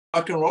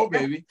Rock and roll,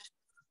 baby.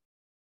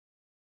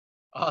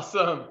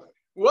 Awesome.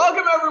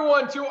 Welcome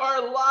everyone to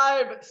our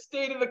live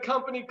State of the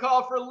Company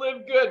call for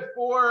Livegood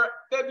for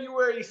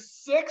February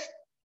 6th,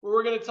 where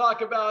we're going to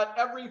talk about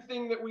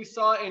everything that we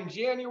saw in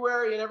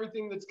January and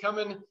everything that's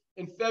coming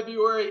in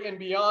February and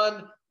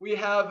beyond. We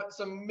have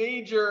some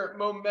major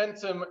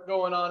momentum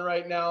going on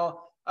right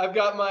now. I've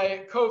got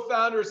my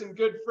co-founders and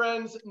good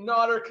friends,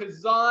 Nader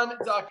Kazan,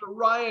 Dr.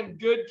 Ryan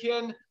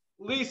Goodkin,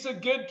 Lisa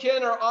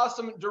Goodkin, our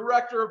awesome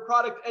Director of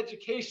Product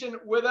Education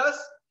with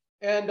us.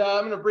 And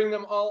I'm going to bring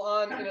them all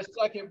on in a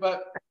second.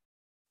 But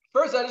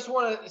first, I just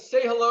want to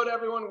say hello to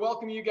everyone,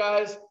 welcome you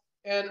guys,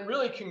 and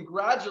really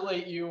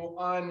congratulate you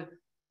on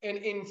an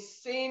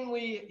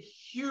insanely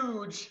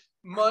huge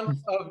month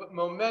of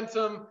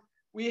momentum.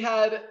 We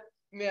had,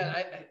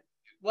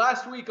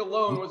 last week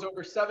alone was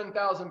over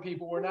 7,000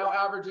 people. We're now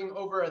averaging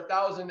over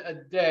 1,000 a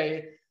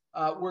day.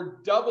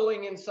 We're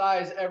doubling in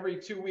size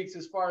every 2 weeks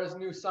as far as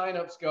new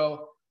signups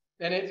go,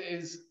 and it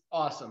is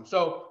awesome.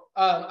 So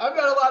I've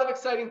got a lot of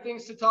exciting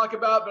things to talk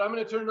about, but I'm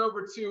going to turn it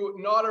over to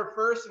Nader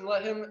first and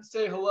let him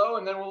say hello,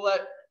 and then we'll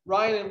let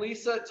Ryan and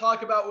Lisa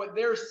talk about what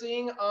they're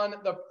seeing on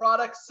the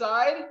product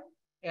side,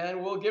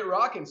 and we'll get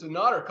rocking. So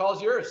Nader,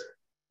 call's yours.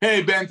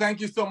 Hey, Ben, thank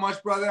you so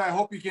much, brother. I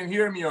hope you can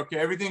hear me okay.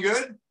 Everything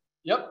good?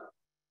 Yep.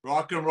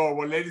 Rock and roll.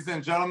 Well, ladies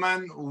and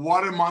gentlemen,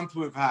 what a month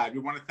we've had. We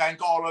want to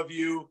thank all of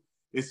you.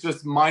 It's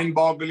just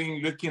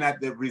mind-boggling looking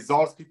at the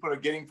results people are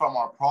getting from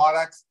our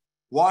products,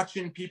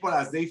 watching people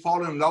as they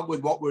fall in love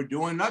with what we're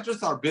doing, not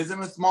just our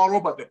business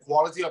model, but the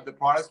quality of the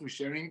products we're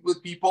sharing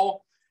with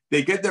people.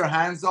 They get their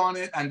hands on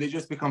it and they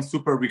just become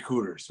super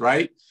recruiters,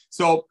 right?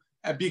 So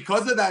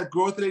because of that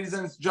growth, ladies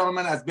and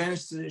gentlemen, as Ben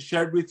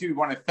shared with you, we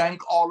want to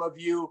thank all of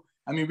you.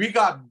 I mean, we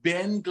got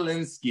Ben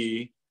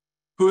Glinsky,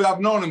 who I've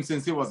known him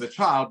since he was a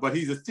child, but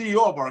he's the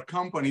CEO of our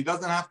company. He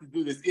doesn't have to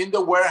do this in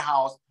the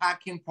warehouse,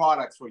 packing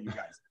products for you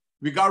guys.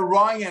 We got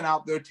Ryan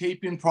out there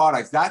taping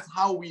products. That's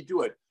how we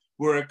do it.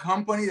 We're a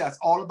company that's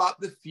all about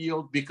the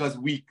field because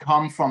we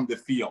come from the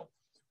field.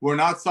 We're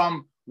not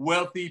some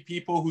wealthy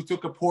people who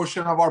took a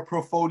portion of our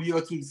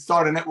portfolio to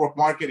start a network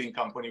marketing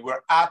company.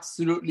 We're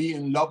absolutely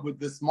in love with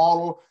this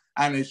model,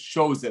 and it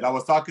shows it. I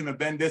was talking to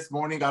Ben this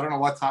morning. I don't know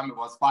what time it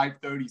was,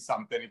 5:30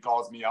 something. He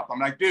calls me up. I'm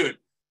like, dude,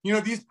 you know,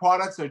 these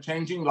products are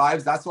changing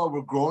lives. That's why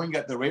we're growing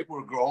at the rate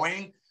we're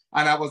growing.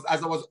 And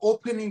as I was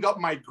opening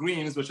up my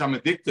greens, which I'm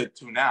addicted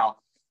to now,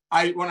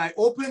 when I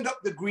opened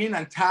up the green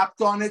and tapped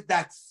on it,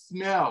 that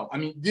smell, I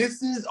mean,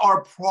 this is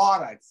our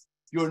products.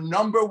 Your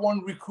number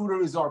one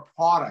recruiter is our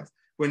products.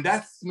 When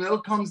that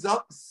smell comes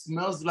up, it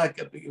smells like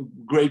a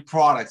great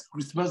product.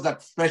 It smells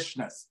like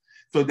freshness.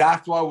 So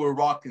that's why we're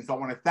rocking. So I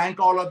want to thank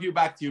all of you.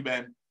 Back to you,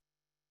 Ben.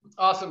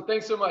 Awesome.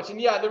 Thanks so much. And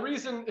yeah, the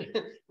reason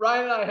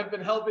Ryan and I have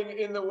been helping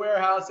in the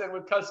warehouse and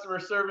with customer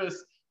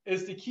service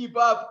is to keep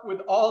up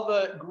with all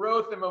the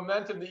growth and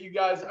momentum that you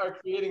guys are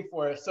creating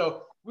for us.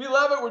 So we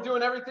love it. We're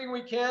doing everything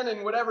we can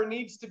and whatever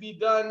needs to be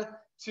done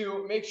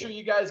to make sure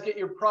you guys get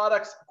your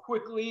products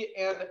quickly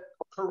and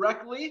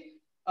correctly.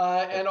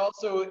 And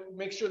also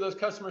make sure those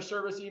customer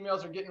service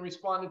emails are getting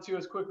responded to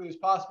as quickly as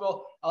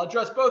possible. I'll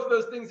address both of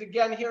those things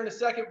again here in a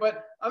second,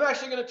 but I'm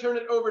actually going to turn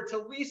it over to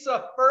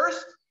Lisa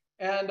first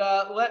and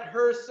let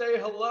her say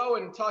hello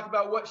and talk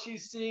about what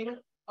she's seeing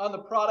on the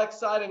product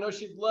side. I know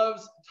she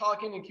loves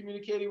talking and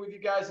communicating with you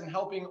guys and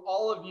helping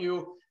all of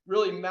you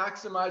really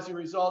maximize your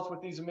results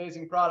with these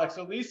amazing products.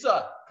 So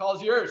Lisa,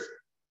 call's yours.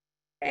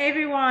 Hey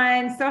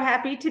everyone, so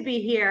happy to be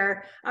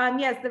here.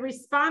 Yes, the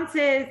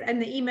responses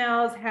and the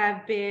emails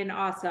have been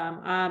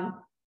awesome.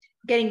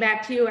 Getting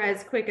back to you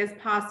as quick as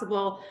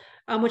possible,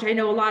 which I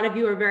know a lot of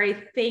you are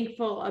very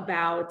thankful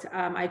about.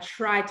 I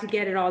try to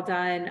get it all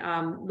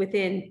done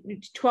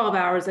within 12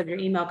 hours of your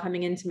email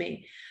coming into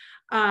me.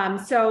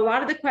 So a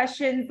lot of the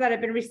questions that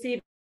I've been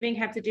receiving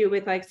have to do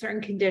with like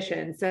certain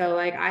conditions. So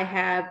like I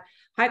have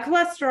high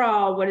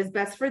cholesterol, what is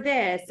best for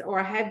this? Or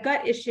I have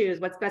gut issues,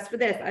 what's best for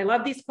this? I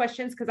love these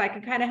questions because I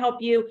can kind of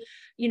help you,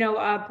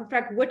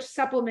 perfect which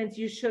supplements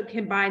you should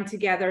combine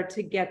together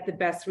to get the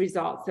best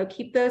results. So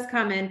keep those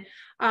coming.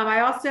 I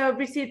also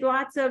received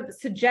lots of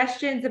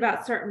suggestions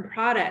about certain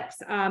products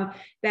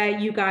that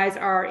you guys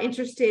are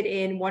interested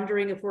in,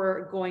 wondering if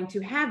we're going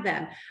to have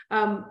them.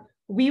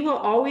 We will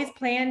always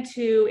plan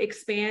to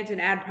expand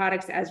and add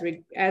products as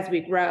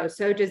we grow.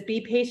 So just be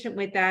patient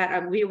with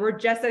that. We were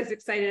just as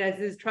excited as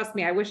this. Trust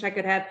me, I wish I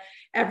could have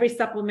every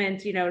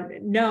supplement,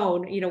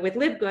 known, with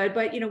Livegood,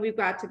 but, we've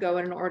got to go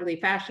in an orderly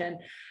fashion.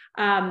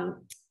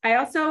 I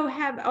also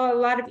have a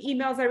lot of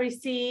emails I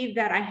receive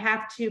that I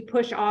have to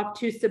push off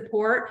to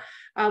support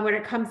when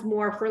it comes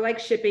more for like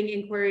shipping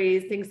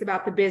inquiries, things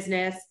about the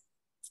business.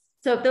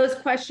 So if those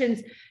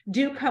questions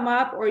do come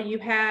up or you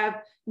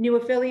have new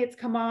affiliates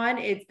come on,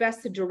 it's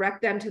best to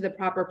direct them to the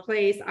proper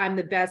place. I'm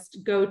the best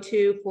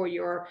go-to for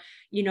your,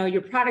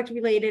 your product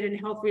related and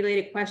health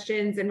related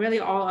questions and really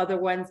all other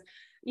ones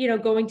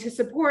going to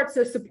support,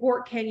 so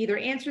support can either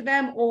answer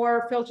them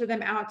or filter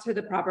them out to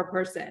the proper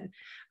person.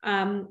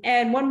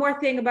 And one more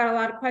thing about a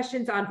lot of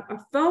questions on a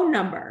phone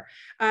number.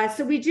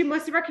 So we do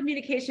most of our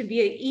communication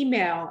via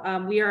email.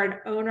 We are an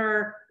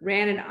owner,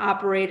 ran and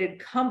operated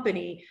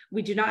company.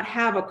 We do not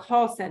have a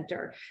call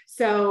center.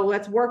 So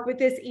let's work with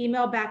this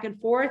email back and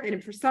forth. And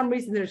if for some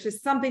reason there's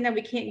just something that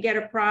we can't get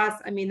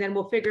across, then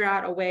we'll figure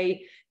out a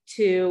way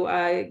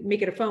to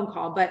make it a phone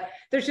call, but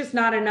there's just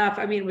not enough.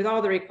 With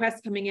all the requests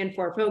coming in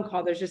for a phone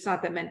call, there's just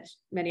not that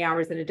many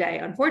hours in a day,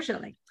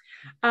 unfortunately.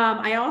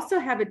 I also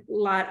have a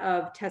lot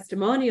of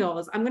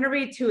testimonials. I'm going to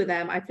read 2 of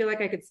them. I feel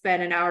like I could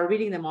spend an hour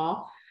reading them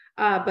all,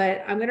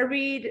 but I'm going to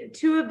read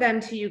 2 of them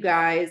to you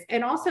guys.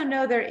 And also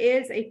know there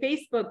is a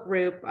Facebook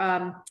group,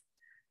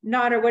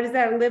 Nader, what is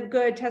that?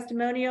 Livegood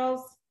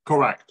testimonials?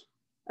 Correct.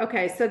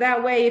 Okay, so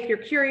that way, if you're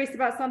curious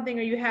about something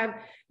or you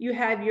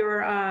have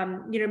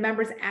your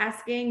members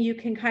asking, you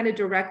can kind of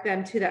direct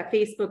them to that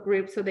Facebook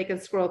group so they can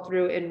scroll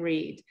through and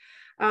read.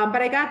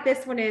 But I got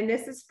this one in.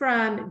 This is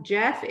from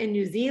Jeff in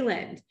New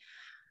Zealand.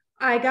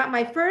 I got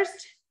my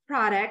first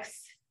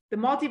products, the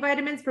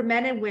multivitamins for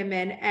men and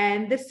women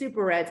and the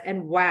Super Reds,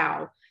 and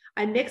wow.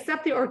 I mixed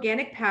up the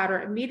organic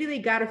powder, immediately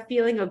got a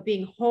feeling of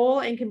being whole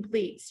and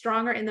complete,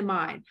 stronger in the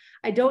mind.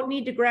 I don't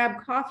need to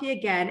grab coffee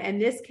again,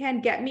 and this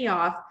can get me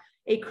off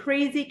a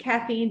crazy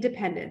caffeine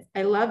dependence.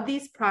 I love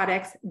these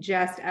products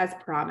just as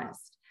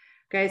promised.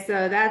 Okay,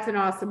 so that's an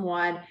awesome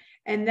one.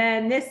 And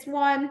then this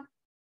one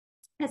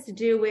has to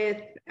do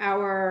with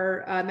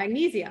our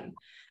magnesium.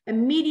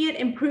 Immediate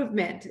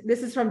improvement.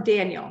 This is from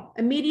Daniel.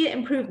 Immediate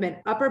improvement,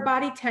 upper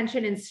body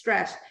tension and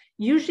stress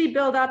usually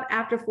build up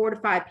after 4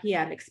 to 5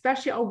 p.m.,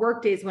 especially on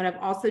work days when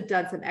I've also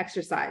done some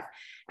exercise.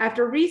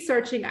 After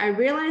researching, I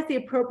realized the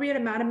appropriate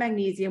amount of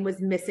magnesium was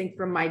missing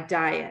from my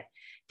diet.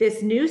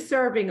 This new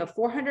serving of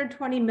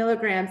 420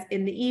 milligrams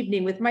in the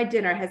evening with my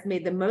dinner has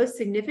made the most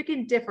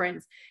significant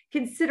difference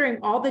considering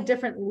all the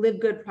different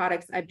Livegood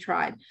products I've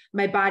tried.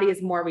 My body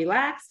is more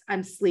relaxed.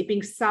 I'm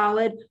sleeping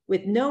solid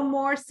with no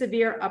more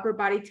severe upper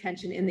body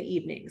tension in the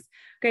evenings.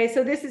 Okay,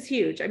 so this is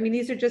huge.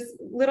 These are just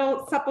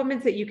little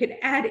supplements that you can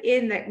add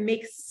in that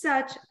make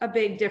such a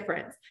big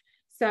difference.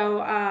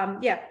 So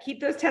yeah, keep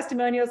those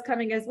testimonials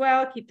coming as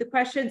well. Keep the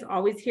questions,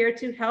 always here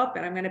to help.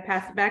 And I'm going to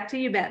pass it back to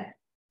you, Ben.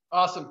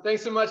 Awesome.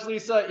 Thanks so much,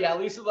 Lisa. Yeah,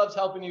 Lisa loves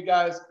helping you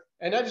guys.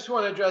 And I just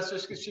want to address,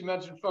 just because she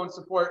mentioned phone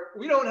support,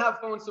 we don't have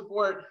phone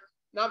support,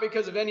 not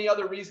because of any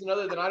other reason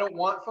other than I don't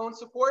want phone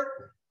support.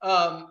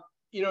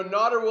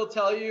 Nader will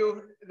tell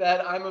you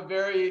that I'm a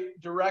very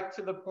direct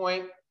to the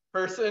point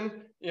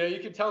person. You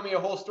can tell me a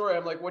whole story.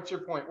 I'm like, what's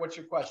your point? What's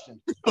your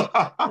question?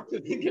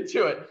 Get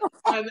to it.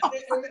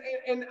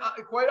 And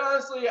quite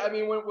honestly,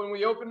 when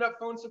we opened up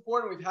phone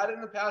support, and we've had it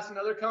in the past in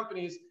other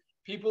companies,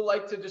 people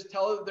like to just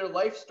tell their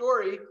life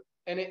story.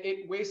 And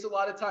it wastes a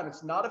lot of time.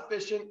 It's not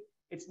efficient.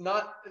 It's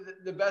not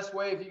the best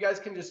way. If you guys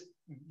can just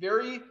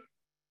very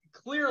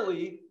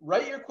clearly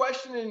write your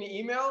question in an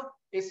email,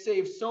 it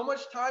saves so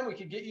much time. We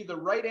could get you the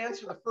right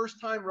answer the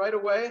first time right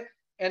away.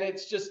 And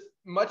it's just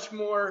much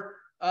more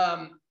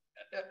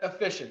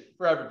efficient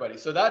for everybody.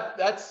 So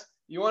that's,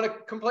 you want to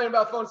complain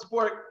about phone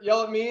support,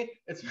 yell at me.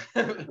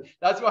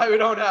 That's why we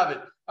don't have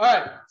it. All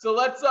right. So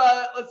let's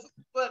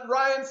let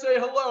Ryan say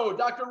hello.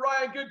 Dr.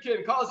 Ryan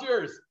Goodkin, call's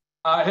yours.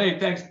 Hey,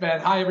 thanks, Ben.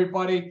 Hi,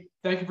 everybody.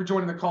 Thank you for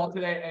joining the call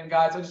today. And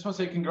guys, I just want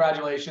to say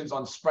congratulations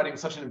on spreading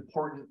such an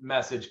important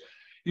message.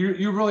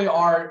 You really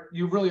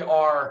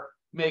are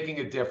making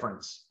a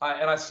difference.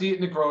 And I see it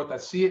in the growth. I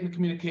see it in the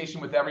communication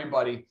with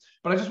everybody.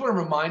 But I just want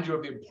to remind you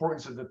of the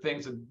importance of the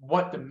things and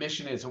what the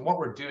mission is and what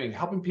we're doing,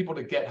 helping people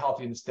to get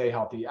healthy and stay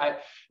healthy.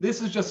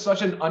 This is just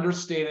such an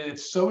understated,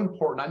 it's so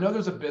important. I know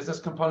there's a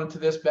business component to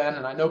this, Ben,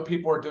 and I know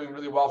people are doing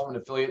really well from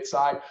an affiliate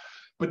side.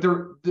 But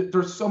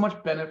there's so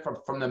much benefit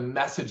from the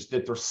message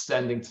that they're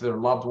sending to their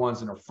loved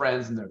ones and their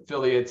friends and their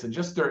affiliates and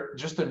just their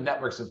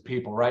networks of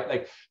people, right?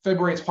 Like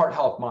February is Heart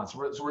Health Month.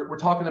 So we're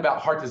talking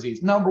about heart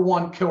disease,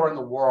 #1 killer in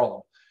the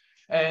world.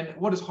 And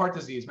what is heart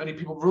disease? Many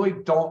people really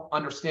don't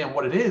understand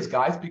what it is,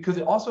 guys, because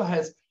it also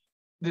has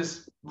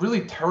this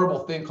really terrible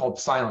thing called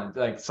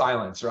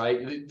silence,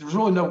 right? There's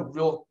really no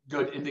real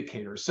good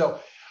indicators. So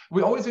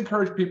we always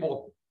encourage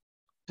people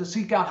to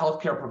seek out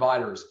healthcare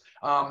providers.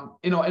 And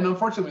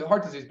unfortunately, with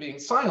heart disease being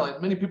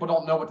silent, many people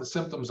don't know what the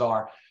symptoms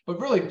are. But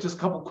really, just a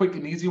couple quick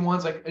and easy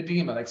ones, like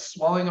edema, like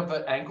swelling of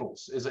the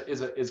ankles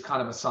is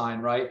kind of a sign,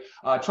 right?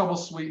 Trouble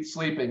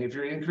sleeping, if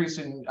you're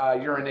increasing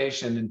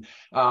urination,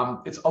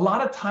 and it's a lot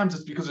of times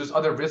it's because there's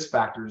other risk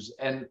factors,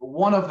 and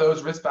one of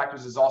those risk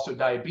factors is also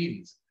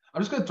diabetes.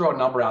 I'm just going to throw a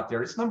number out there.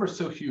 This number is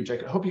so huge. I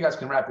hope you guys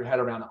can wrap your head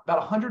around it. About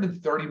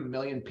 130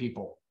 million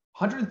people,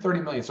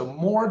 130 million, so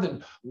more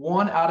than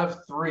 1 out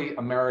of 3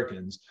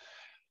 Americans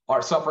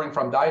are suffering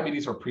from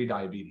diabetes or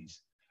pre-diabetes.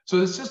 So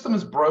the system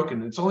is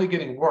broken. It's only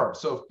getting worse.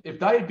 So if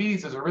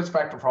diabetes is a risk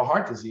factor for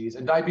heart disease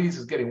and diabetes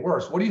is getting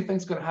worse, what do you think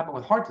is going to happen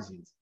with heart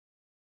disease?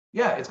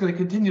 Yeah, it's going to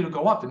continue to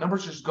go up. The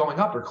numbers are just going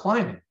up or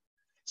climbing.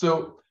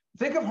 So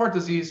think of heart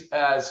disease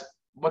as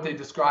what they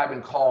describe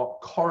and call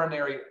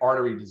coronary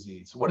artery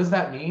disease. What does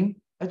that mean?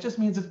 It just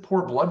means it's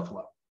poor blood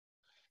flow.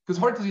 Because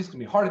heart disease can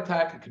be heart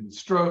attack, it can be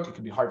stroke, it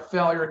can be heart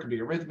failure, it can be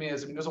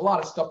arrhythmias. I mean, there's a lot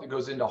of stuff that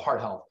goes into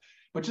heart health.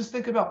 But just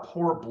think about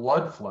poor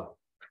blood flow,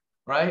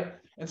 right?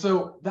 And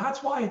so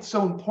that's why it's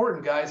so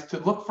important, guys, to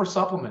look for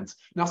supplements.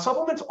 Now,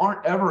 supplements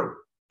aren't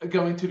ever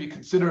going to be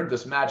considered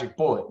this magic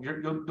bullet.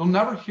 You'll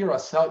never hear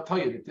us tell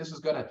you that this is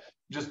going to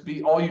just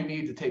be all you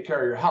need to take care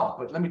of your health.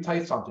 But let me tell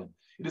you something.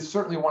 It is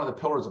certainly one of the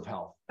pillars of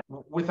health,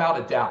 without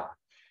a doubt.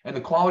 And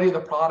the quality of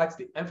the products,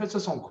 the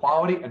emphasis on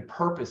quality and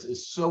purpose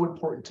is so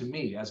important to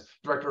me as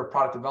Director of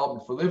Product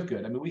Development for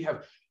Livegood. I mean, we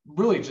have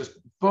really just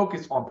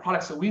focused on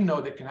products that we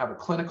know that can have a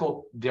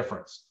clinical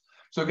difference.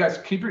 So guys,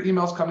 keep your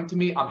emails coming to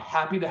me. I'm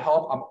happy to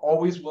help. I'm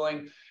always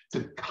willing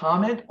to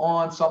comment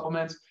on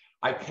supplements.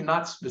 I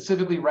cannot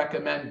specifically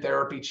recommend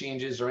therapy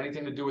changes or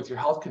anything to do with your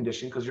health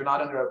condition because you're not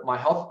under my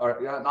health, or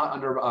you're not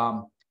under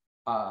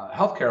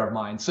healthcare of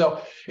mine.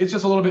 So it's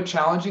just a little bit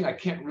challenging. I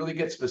can't really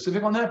get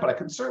specific on that, but I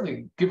can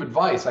certainly give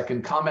advice. I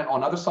can comment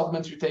on other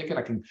supplements you're taking.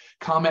 I can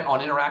comment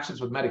on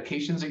interactions with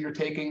medications that you're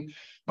taking.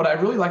 But I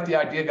really like the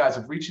idea, guys,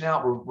 of reaching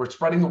out. We're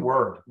spreading the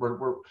word.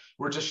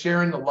 We're just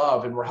sharing the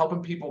love, and we're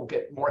helping people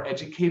get more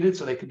educated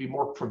so they can be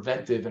more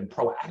preventive and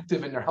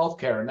proactive in their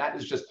healthcare. And that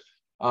is just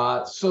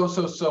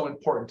so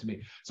important to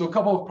me. So a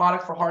couple of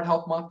products for Heart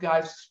Health Month,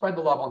 guys. Spread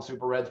the love on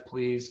Super Reds,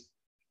 please.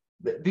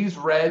 These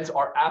Reds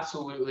are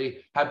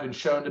absolutely have been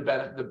shown to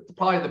benefit,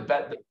 probably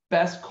the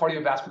best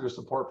cardiovascular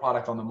support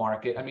product on the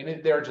market. I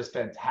mean, they're just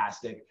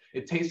fantastic.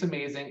 It tastes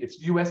amazing.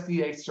 It's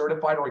USDA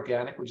certified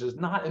organic, which is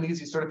not an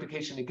easy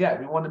certification to get.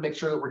 We want to make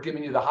sure that we're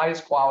giving you the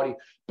highest quality,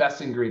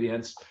 best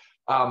ingredients.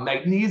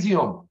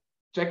 Magnesium.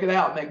 Check it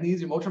out,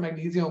 magnesium, ultra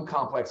magnesium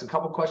complex. A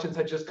couple questions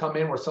had just come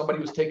in where somebody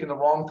was taking the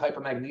wrong type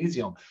of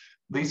magnesium.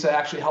 Lisa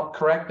actually helped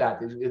correct that.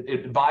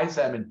 It advised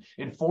them and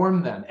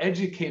informed them,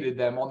 educated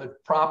them on the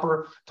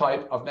proper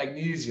type of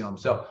magnesium.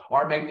 So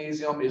our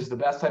magnesium is the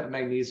best type of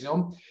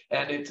magnesium,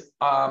 and it's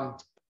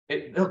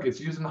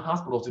used in the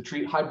hospitals to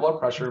treat high blood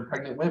pressure in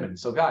pregnant women.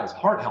 So guys,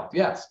 heart health,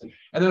 yes.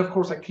 And then of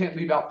course I can't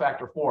leave out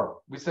factor 4.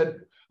 We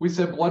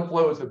said blood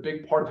flow is a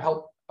big part of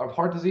health of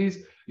heart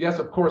disease. Yes,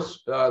 of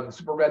course, the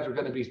Super Reds are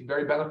going to be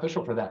very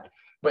beneficial for that.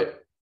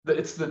 But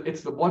it's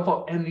the blood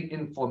flow and the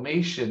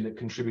inflammation that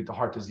contribute to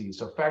heart disease.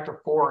 So factor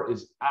 4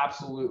 is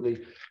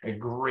absolutely a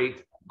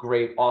great,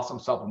 awesome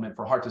supplement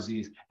for heart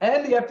disease.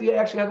 And the FDA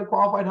actually has a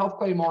qualified health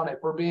claim on it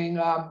for being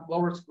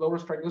lowers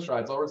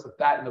triglycerides, lowers the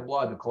fat in the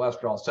blood, the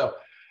cholesterol. So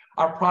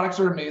our products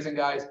are amazing,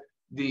 guys.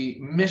 The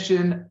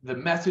mission, the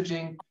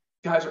messaging,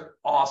 guys are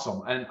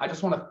awesome. And I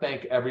just want to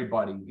thank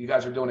everybody. You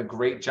guys are doing a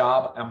great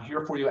job. I'm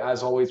here for you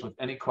as always with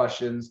any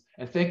questions.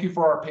 And thank you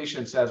for our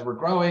patience as we're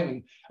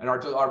growing, and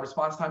our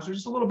response times are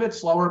just a little bit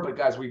slower, but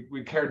guys,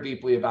 we care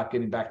deeply about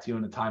getting back to you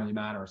in a timely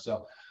manner.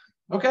 So,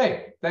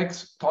 okay,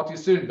 thanks. Talk to you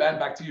soon. Ben,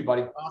 back to you,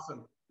 buddy.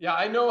 Awesome. Yeah,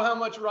 I know how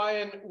much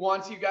Ryan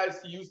wants you guys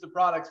to use the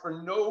products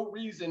for no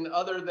reason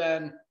other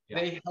than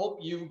they help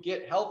you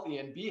get healthy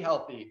and be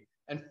healthy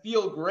and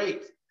feel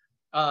great.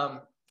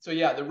 So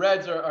yeah, the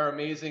Reds are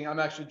amazing. I'm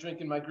actually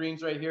drinking my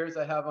greens right here, as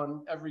I have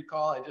on every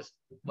call. I just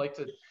like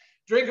to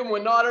drink them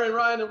when Nader and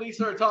Ryan and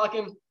Lisa are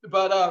talking.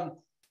 But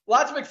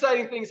lots of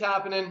exciting things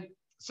happening.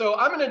 So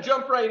I'm going to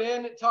jump right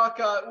in.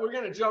 We're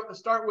going to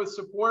start with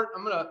support.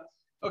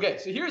 Okay,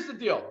 so here's the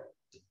deal.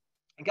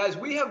 Guys,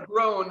 we have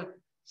grown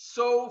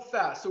so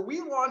fast. So we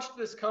launched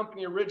this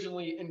company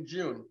originally in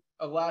June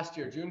of last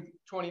year, June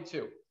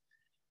 22.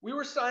 We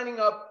were signing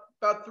up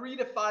about 3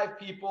 to 5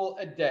 people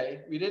a day.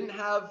 We didn't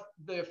have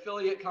the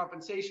affiliate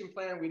compensation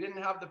plan. We didn't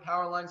have the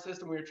power line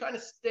system. We were trying to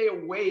stay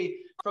away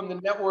from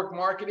the network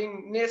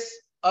marketingness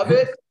of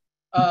it.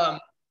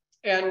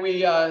 And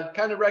we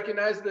kind of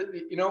recognized that,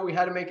 we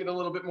had to make it a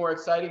little bit more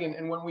exciting.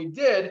 And when we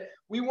did,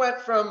 we went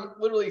from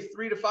literally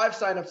 3 to 5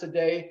 signups a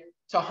day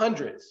to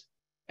hundreds,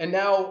 and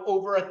now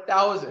over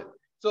 1,000.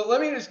 So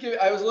let me just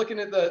I was looking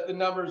at the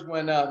numbers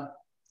when,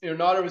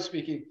 Nader was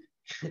speaking.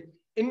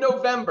 In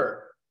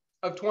November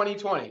of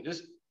 2020,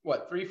 just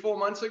 3 full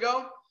months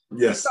ago?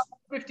 Yes.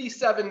 We signed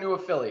 57 new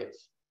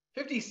affiliates.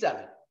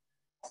 57.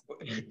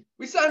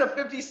 We signed up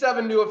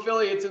 57 new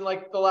affiliates in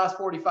like the last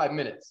 45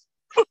 minutes.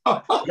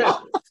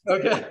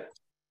 Okay.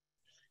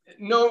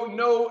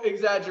 No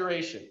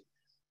exaggeration.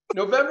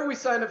 November, we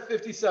signed up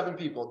 57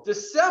 people.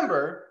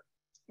 December,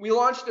 we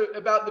launched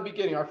about the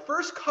beginning. Our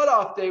first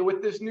cutoff day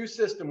with this new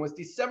system was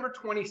December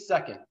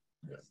 22nd,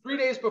 3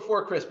 days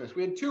before Christmas.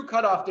 We had 2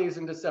 cutoff days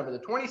in December, the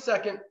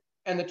 22nd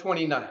and the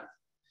 29th.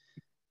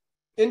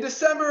 In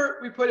December,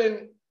 we put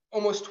in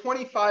almost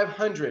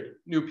 2,500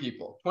 new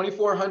people,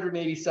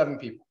 2,487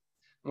 people,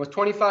 almost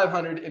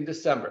 2,500 in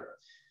December.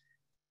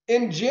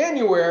 In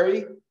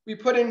January, we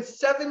put in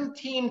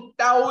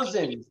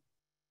 17,000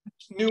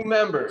 new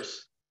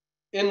members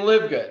in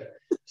Livegood.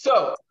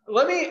 So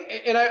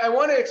I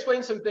want to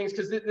explain some things,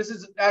 because this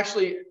is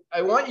actually,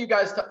 I want you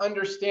guys to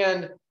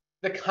understand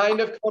the kind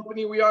of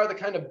company we are, the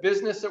kind of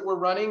business that we're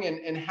running,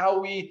 and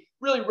how we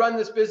really run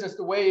this business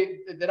the way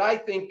that I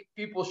think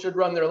people should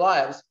run their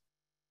lives.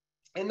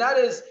 And that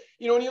is,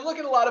 you know, when you look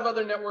at a lot of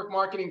other network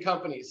marketing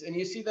companies and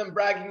you see them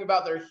bragging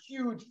about their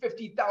huge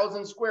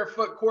 50,000 square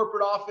foot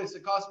corporate office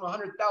that costs them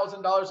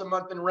 $100,000 a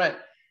month in rent,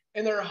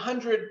 and there are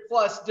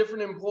 100+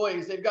 different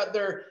employees. They've got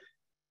their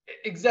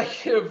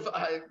executive,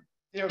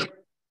 you know,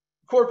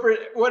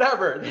 corporate,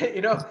 whatever,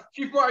 you know,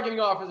 chief marketing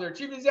officer,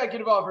 chief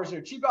executive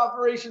officer, chief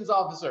operations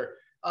officer,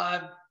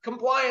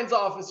 compliance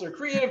officer,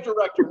 creative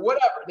director,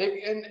 whatever.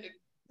 And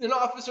an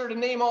officer to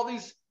name all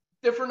these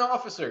different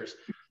officers.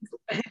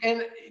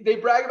 And they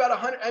brag about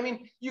 100. I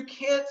mean, you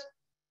can't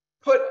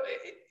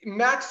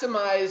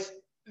maximize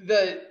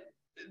the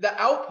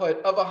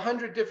output of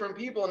 100 different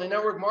people in a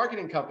network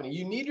marketing company.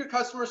 You need your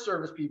customer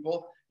service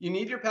people. You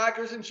need your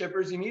packers and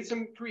shippers. You need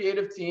some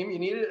creative team. You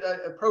need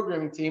a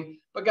programming team.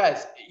 But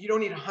guys, you don't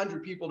need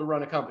 100 people to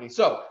run a company.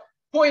 So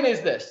point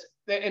is this,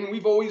 and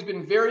we've always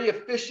been very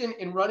efficient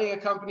in running a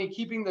company,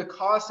 keeping the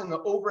costs and the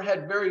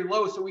overhead very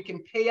low so we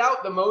can pay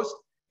out the most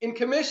in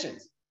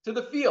commissions to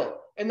the field.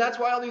 And that's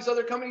why all these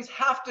other companies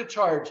have to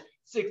charge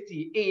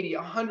 60, 80,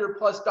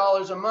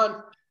 $100+ a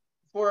month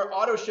for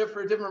auto ship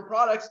for different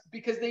products,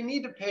 because they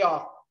need to pay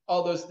off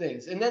all those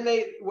things. And then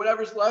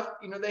whatever's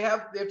left, you know, they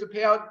have to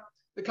pay out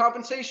the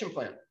compensation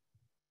plan.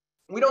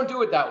 We don't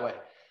do it that way.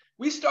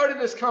 We started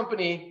this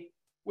company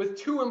with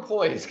 2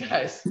 employees,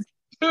 guys.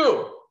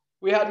 2.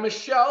 We had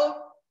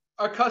Michelle,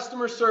 our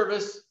customer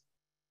service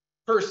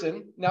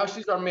person. Now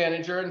she's our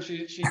manager, and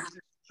she's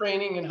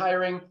training and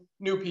hiring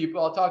new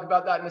people. I'll talk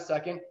about that in a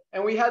second.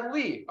 And we had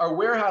Lee, our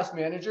warehouse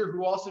manager,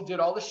 who also did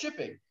all the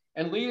shipping.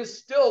 And Lee is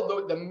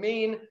still the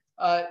main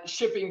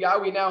shipping guy.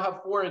 We now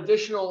have 4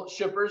 additional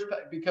shippers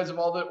because of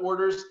all the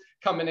orders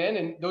coming in,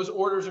 and those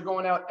orders are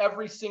going out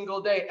every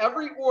single day.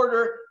 Every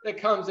order that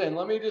comes in,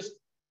 let me just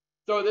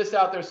throw this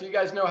out there so you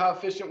guys know how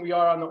efficient we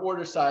are on the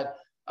order side.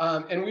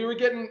 And we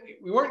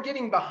weren't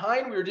getting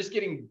behind, we were just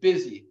getting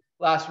busy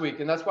last week.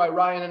 And that's why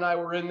Ryan and I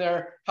were in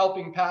there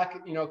helping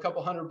pack, you know, a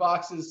couple hundred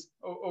boxes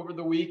over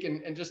the week,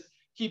 and just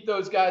keep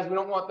those guys. We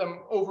don't want them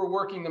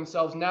overworking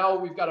themselves. Now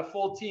we've got a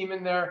full team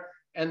in there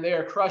and they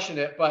are crushing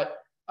it. But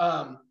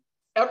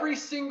every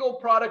single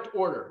product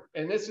order,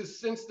 and this is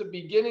since the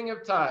beginning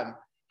of time,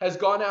 has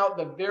gone out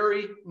the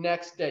very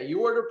next day.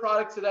 You order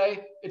product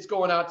today, it's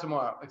going out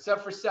tomorrow,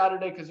 except for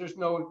Saturday, because there's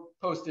no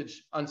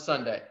postage on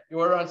Sunday. You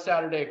order on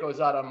Saturday, it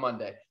goes out on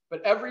Monday.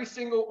 But every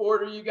single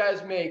order you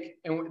guys make,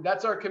 and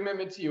that's our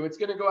commitment to you, it's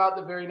going to go out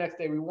the very next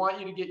day. We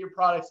want you to get your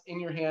products in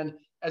your hand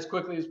as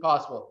quickly as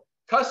possible.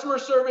 Customer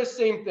service,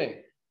 same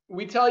thing.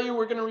 We tell you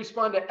we're going to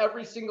respond to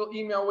every single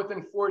email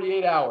within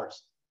 48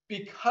 hours.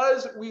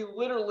 Because we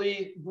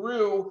literally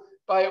grew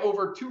by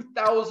over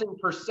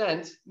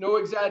 2,000%, no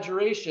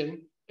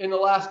exaggeration, in the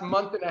last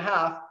month and a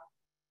half,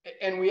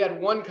 and we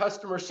had 1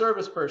 customer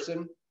service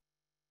person,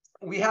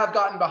 we have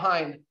gotten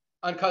behind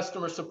on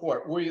customer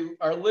support. We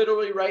are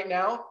literally right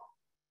now,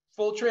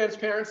 full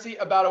transparency,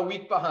 about a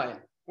week behind.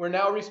 We're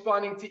now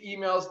responding to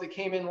emails that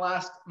came in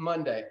last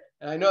Monday.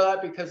 And I know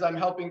that because I'm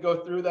helping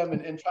go through them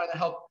and trying to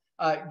help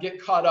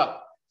get caught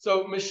up.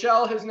 So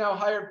Michelle has now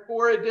hired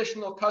 4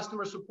 additional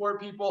customer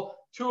support people.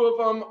 2 of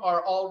them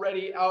are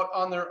already out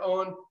on their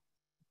own,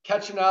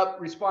 catching up,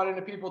 responding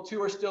to people.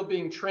 2 are still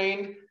being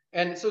trained.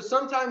 And so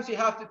sometimes you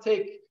have to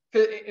take,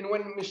 and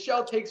when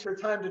Michelle takes her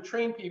time to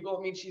train people,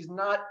 it means she's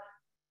not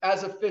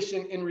as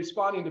efficient in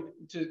responding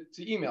to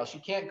emails. She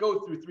can't go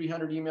through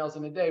 300 emails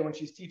in a day when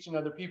she's teaching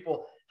other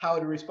people how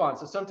to respond.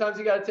 So sometimes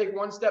you got to take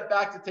 1 step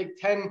back to take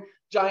 10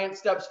 giant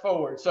steps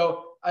forward.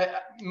 So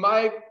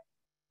my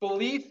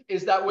belief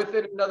is that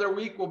within another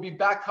week, we'll be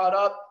back caught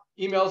up.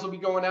 Emails will be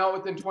going out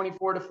within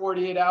 24 to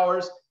 48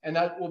 hours, and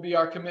that will be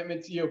our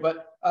commitment to you.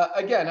 But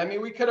again, I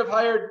mean, we could have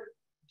hired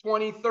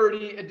 20,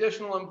 30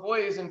 additional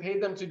employees and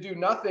paid them to do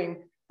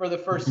nothing for the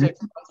first 6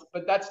 months,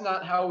 but that's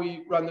not how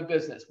we run the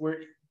business.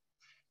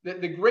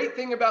 The great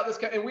thing about this,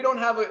 and we don't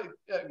have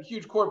a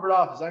huge corporate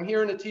office. I'm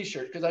here in a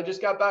t-shirt because I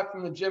just got back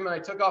from the gym and I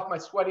took off my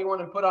sweaty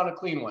one and put on a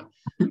clean one.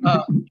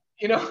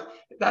 You know,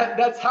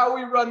 that's how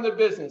we run the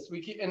business.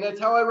 And that's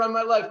how I run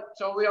my life.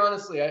 Totally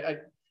honestly, I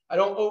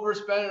don't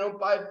overspend. I don't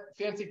buy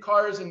fancy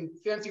cars and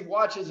fancy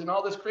watches and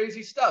all this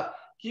crazy stuff.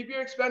 Keep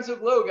your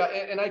expensive low, guy.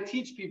 And I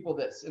teach people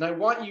this, and I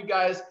want you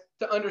guys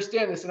to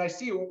understand this. And I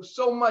see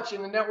so much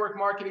in the network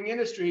marketing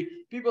industry,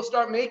 people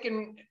start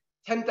making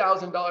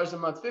 $10,000 a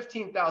month,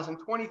 $15,000,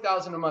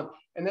 $20,000 a month,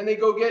 and then they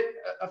go get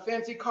a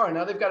fancy car.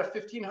 Now they've got a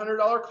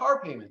 $1,500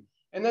 car payment.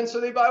 And then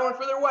so they buy one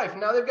for their wife.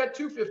 Now they've got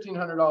 2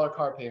 $1,500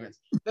 car payments.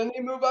 Then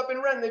they move up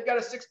in rent. They've got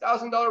a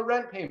 $6,000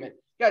 rent payment.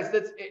 Guys,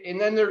 and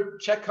then their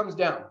check comes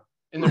down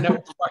in their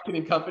network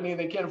marketing company, and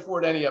they can't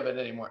afford any of it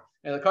anymore.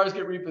 And the cars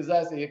get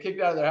repossessed, they get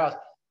kicked out of their house.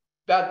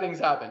 Bad things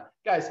happen.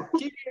 Guys,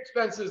 keep your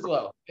expenses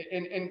low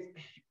and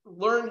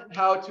learn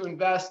how to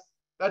invest.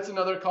 That's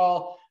another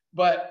call.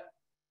 But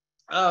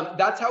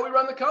that's how we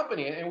run the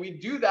company. And we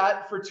do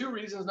that for 2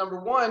 reasons.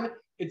 Number 1,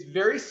 it's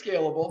very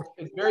scalable.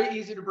 It's very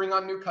easy to bring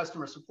on new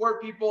customer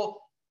support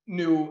people,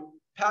 new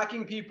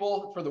packing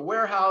people for the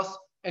warehouse,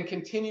 and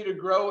continue to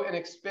grow and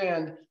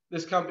expand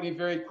this company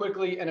very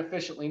quickly and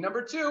efficiently.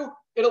 Number two,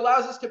 it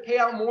allows us to pay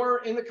out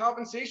more in the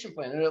compensation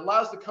plan, and it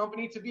allows the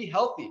company to be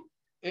healthy.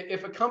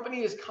 If a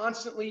company is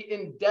constantly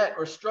in debt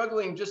or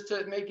struggling just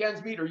to make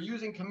ends meet or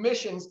using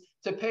commissions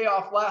to pay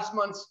off last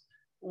month's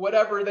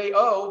whatever they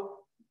owe,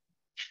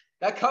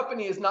 that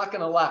company is not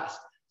going to last.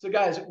 So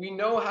guys, we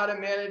know how to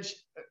manage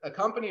a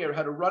company or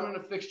how to run an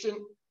efficient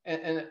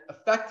and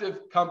effective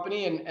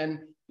company and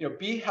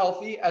be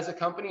healthy as a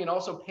company and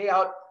also pay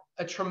out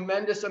a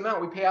tremendous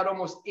amount. We pay out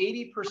almost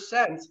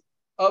 80%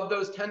 of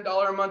those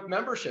 $10 a month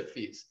membership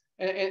fees,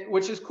 and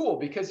which is cool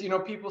because,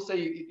 people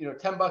say,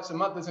 $10 a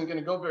month isn't going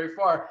to go very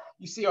far.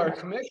 You see our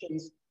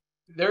commissions,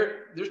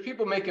 there's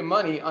people making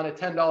money on a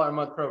 $10 a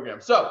month program.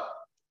 So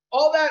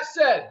all that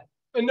said,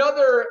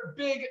 another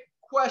big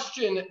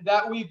question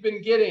that we've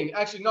been getting,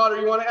 actually, Nader,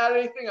 you want to add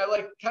anything? I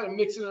like kind of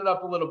mixing it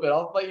up a little bit.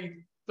 I'll let you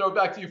throw it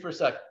back to you for a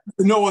second.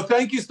 No, well,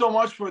 thank you so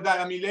much for that.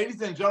 I mean,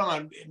 ladies and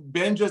gentlemen,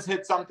 Ben just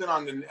hit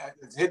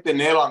the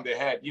nail on the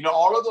head.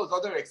 All of those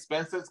other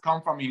expenses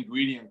come from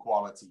ingredient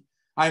quality.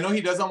 I know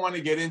he doesn't want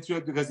to get into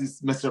it because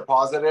he's Mr.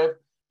 Positive,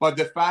 but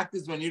the fact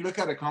is when you look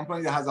at a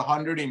company that has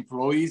 100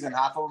 employees and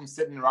half of them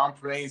sitting around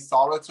playing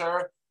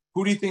solitaire,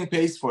 who do you think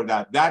pays for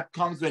that? That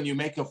comes when you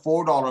make a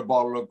 $4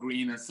 bottle of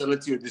green and sell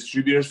it to your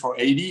distributors for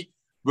 $80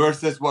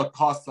 versus what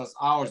costs us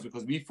ours,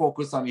 because we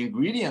focus on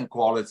ingredient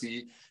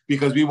quality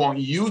because we want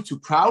you to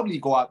proudly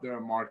go out there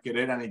and market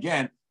it. And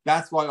again,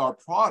 that's why our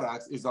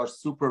products is our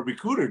super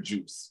recruiter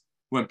juice.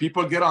 When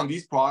people get on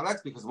these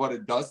products, because what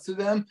it does to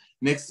them,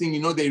 next thing you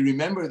know, they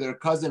remember their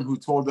cousin who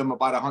told them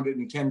about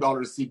 $110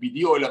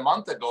 CBD oil a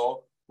month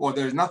ago. Well,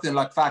 there's nothing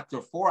like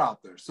factor 4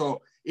 out there.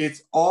 So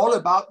it's all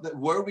about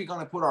where are we going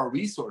to put our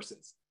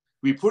resources.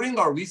 We're putting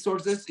our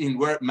resources in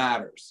where it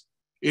matters.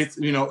 It's,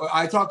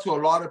 I talk to a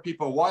lot of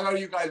people. Why are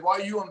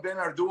you and Ben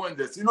are doing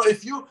this?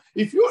 If you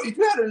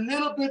added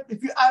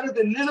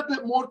a little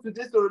bit more to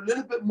this or a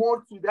little bit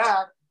more to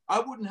that, I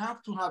wouldn't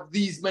have to have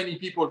these many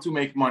people to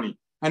make money.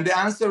 And the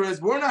answer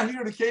is, we're not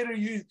here to cater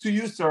to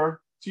you, sir,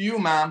 to you,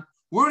 ma'am.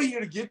 We're here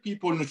to give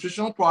people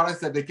nutritional products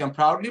that they can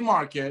proudly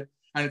market.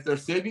 And if they're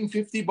saving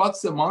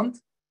 $50 a month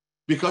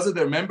because of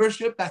their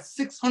membership, that's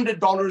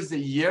 $600 a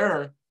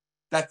year.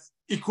 That's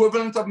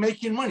equivalent of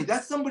making money.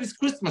 That's somebody's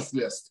Christmas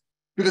list,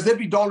 because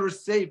every dollar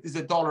saved is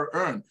a dollar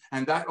earned.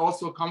 And that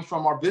also comes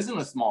from our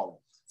business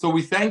model. So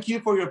we thank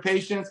you for your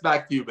patience.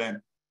 Back to you,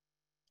 Ben.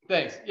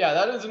 Thanks. Yeah,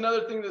 that is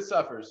another thing that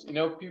suffers.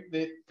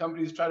 The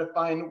companies try to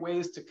find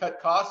ways to cut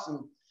costs, and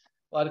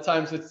a lot of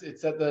times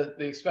it's at the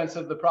expense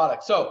of the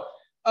product. So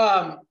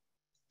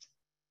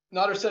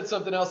Nader said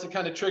something else that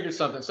kind of triggered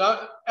something.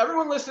 So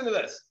everyone listen to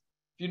this.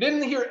 If you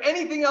didn't hear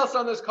anything else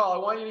on this call, I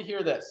want you to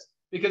hear this,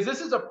 because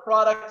this is a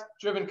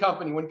product-driven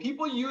company. When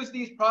people use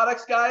these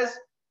products, guys,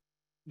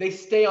 they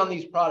stay on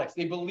these products.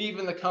 They believe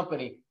in the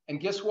company. And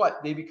guess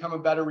what? They become a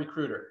better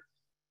recruiter.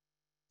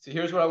 So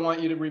here's what I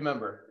want you to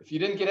remember. If you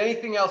didn't get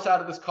anything else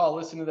out of this call,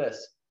 listen to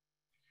this.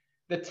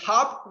 The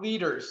top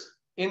leaders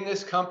in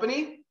this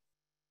company,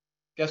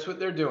 guess what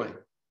they're doing?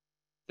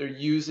 They're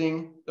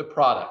using the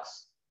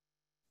products.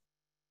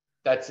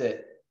 That's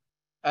it.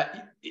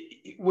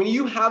 When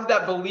you have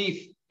that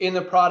belief in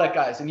the product,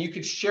 guys, and you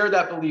could share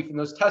that belief in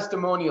those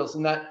testimonials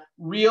and that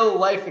real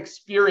life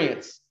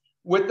experience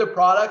with the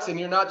products, and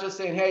you're not just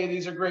saying, hey,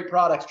 these are great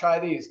products, try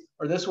these,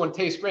 or this one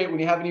tastes great when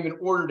you haven't even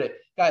ordered it.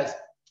 Guys,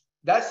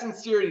 that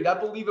sincerity, that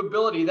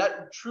believability,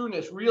 that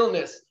trueness,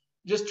 realness,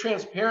 just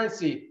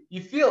transparency, you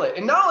feel it.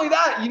 And not only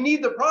that, you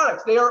need the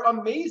products. They are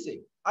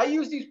amazing. I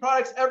use these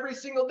products every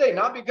single day,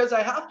 not because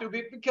I have to,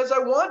 but because I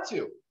want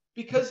to,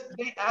 because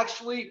they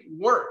actually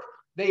work.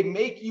 They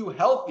make you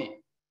healthy.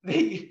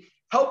 They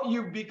help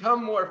you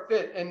become more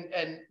fit,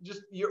 and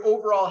just your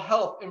overall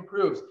health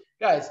improves.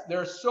 Guys,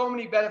 there are so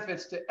many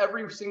benefits to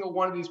every single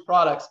one of these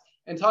products.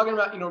 And talking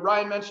about,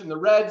 Ryan mentioned the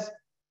Reds.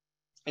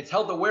 It's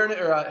Health Awareness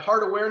or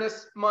Heart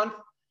Awareness Month.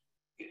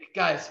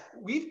 Guys,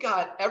 we've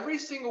got every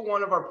single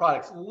one of our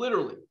products,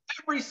 literally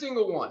every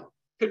single one,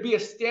 could be a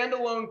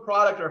standalone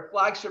product or a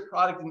flagship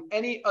product in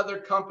any other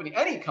company,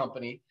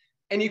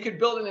 and you could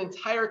build an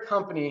entire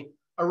company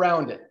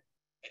around it.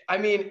 I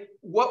mean,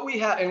 what we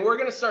have, and we're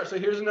going to start. So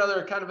here's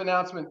another kind of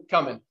announcement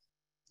coming.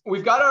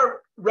 We've got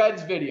our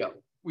Reds video.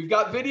 We've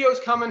got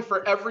videos coming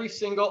for every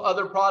single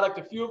other product.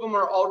 A few of them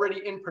are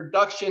already in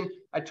production.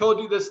 I told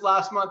you this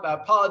last month. I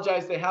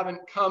apologize, they haven't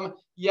come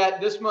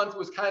yet. This month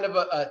was kind of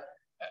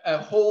a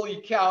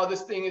holy cow,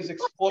 this thing is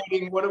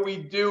exploding. What do we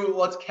do?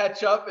 Let's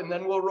catch up, and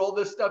then we'll roll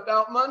this stuff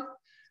out month.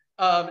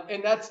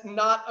 And that's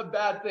not a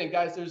bad thing,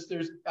 guys.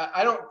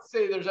 I don't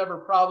say there's ever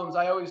problems.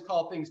 I always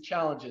call things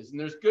challenges. And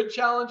there's good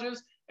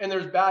challenges and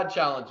there's bad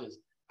challenges.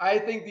 I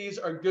think these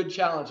are good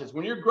challenges.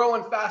 When you're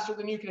growing faster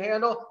than you can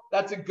handle,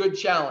 that's a good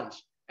challenge.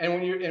 And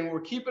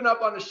we're keeping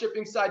up on the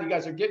shipping side, you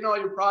guys are getting all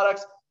your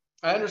products.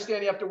 I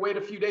understand you have to wait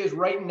a few days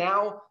right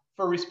now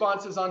for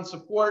responses on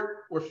support.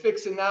 We're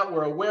fixing that.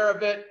 We're aware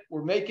of it.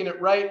 We're making it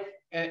right.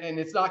 And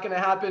it's not going to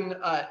happen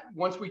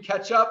once we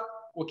catch up.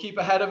 We'll keep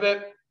ahead of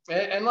it.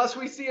 Unless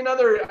we see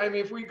another, I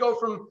mean, if we go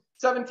from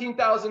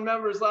 17,000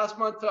 members last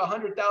month to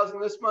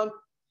 100,000 this month,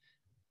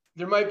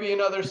 there might be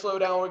another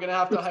slowdown. We're going to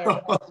have to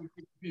hire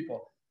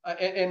people.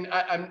 And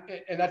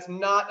that's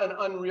not an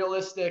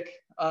unrealistic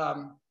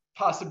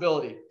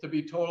possibility, to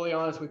be totally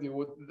honest with you.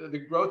 With the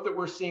growth that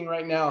we're seeing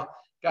right now,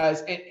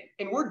 guys,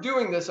 and we're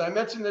doing this. I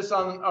mentioned this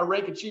on our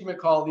Rank Achievement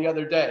call the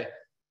other day.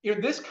 You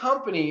know, this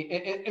company,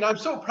 and I'm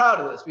so proud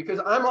of this because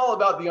I'm all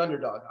about the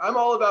underdog. I'm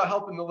all about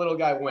helping the little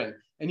guy win.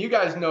 And you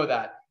guys know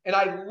that. And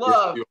I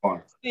love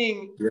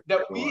seeing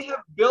that we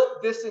have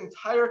built this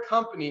entire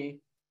company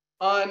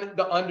on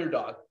the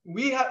underdog.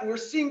 We're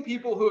seeing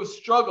people who have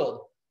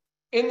struggled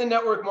in the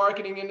network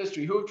marketing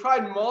industry, who have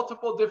tried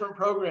multiple different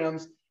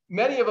programs.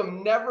 Many of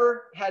them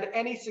never had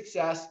any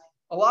success.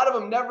 A lot of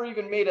them never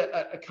even made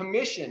a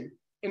commission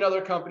in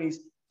other companies,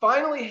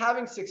 finally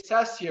having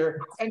success here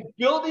and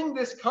building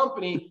this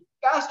company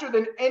faster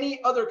than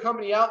any other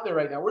company out there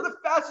right now. We're the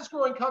fastest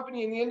growing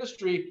company in the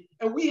industry,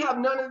 and we have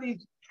none of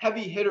these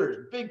heavy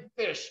hitters, big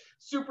fish,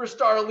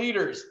 superstar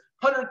leaders,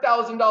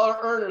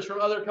 $100,000 earners from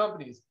other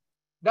companies.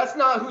 That's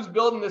not who's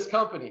building this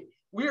company.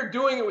 We are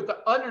doing it with the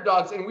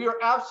underdogs, and we are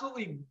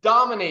absolutely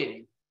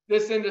dominating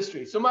this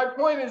industry. So my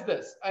point is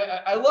this: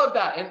 I love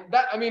that, and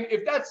that, I mean,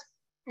 if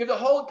the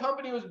whole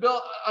company was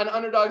built on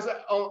underdogs,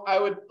 I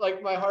would,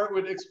 like, my heart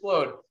would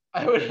explode.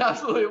 I would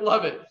absolutely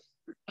love it.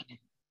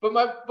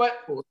 But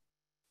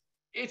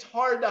it's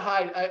hard to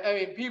hide. I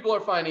mean, people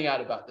are finding out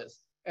about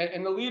this,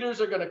 and the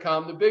leaders are going to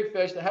come, the big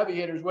fish, the heavy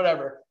hitters,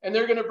 whatever, and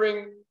they're going to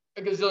bring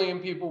a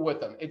gazillion people with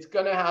them. It's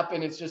going to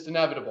happen. It's just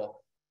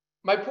inevitable.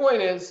 My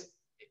point is,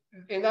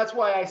 and that's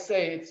why I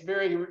say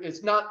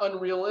it's not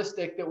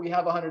unrealistic that we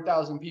have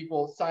 100,000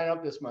 people sign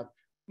up this month.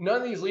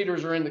 None of these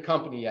leaders are in the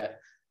company yet.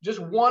 Just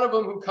one of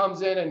them who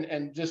comes in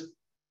and just,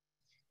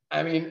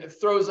 I mean,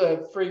 throws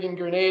a friggin'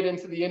 grenade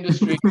into the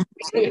industry.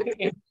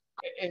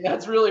 And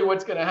that's really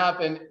what's going to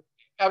happen.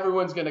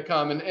 Everyone's going to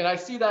come. And I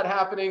see that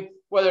happening,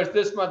 whether it's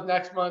this month,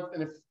 next month,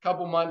 in a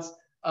couple months.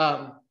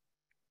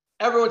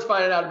 Everyone's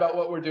finding out about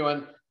what we're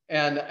doing.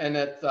 And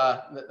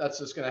that's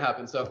just going to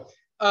happen. So,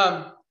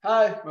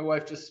 hi, my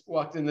wife just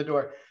walked in the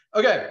door.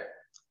 Okay,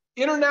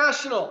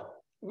 international.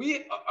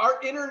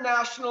 Our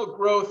international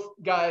growth,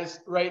 guys,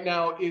 right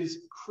now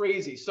is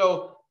crazy.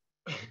 So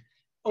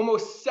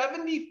almost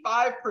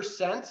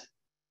 75%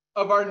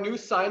 of our new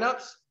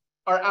signups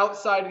are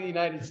outside of the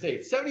United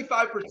States.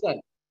 75%.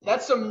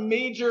 That's a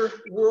major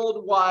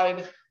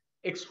worldwide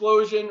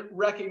explosion,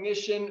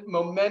 recognition,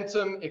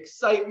 momentum,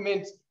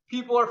 excitement.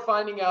 People are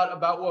finding out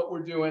about what we're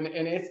doing,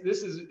 and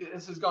this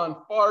has gone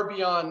far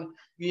beyond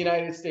the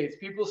United States.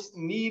 People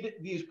need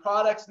these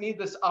products, need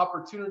this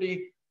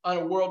opportunity on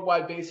a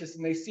worldwide basis,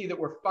 and they see that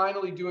we're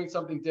finally doing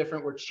something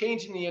different. We're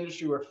changing the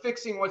industry, we're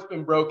fixing what's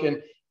been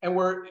broken, and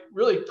we're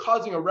really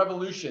causing a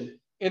revolution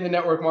in the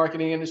network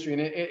marketing industry,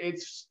 and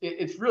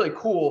it's really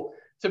cool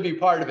to be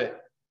part of it.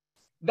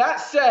 That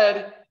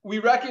said, we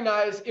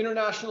recognize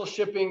international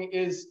shipping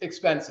is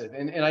expensive,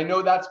 and I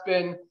know that's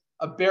been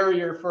a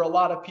barrier for a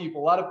lot of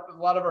people. A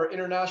lot of our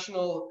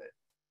international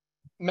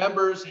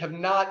members have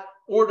not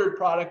ordered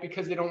product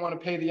because they don't want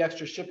to pay the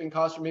extra shipping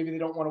costs, or maybe they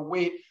don't want to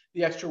wait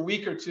the extra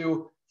week or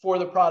two for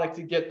the product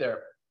to get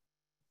there.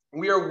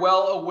 We are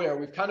well aware.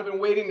 We've kind of been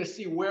waiting to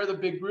see where the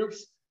big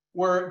groups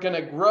were going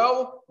to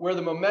grow, where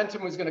the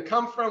momentum was going to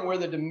come from, where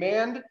the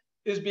demand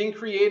is being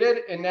created,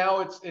 and now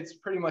it's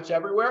pretty much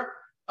everywhere.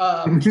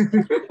 Nod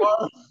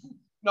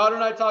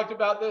and I talked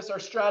about this, our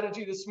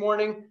strategy this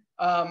morning.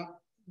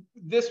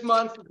 This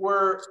month,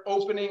 we're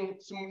opening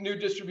some new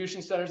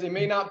distribution centers. They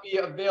may not be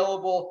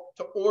available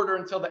to order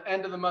until the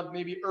end of the month,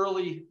 maybe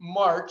early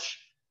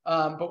March,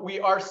 but we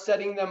are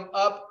setting them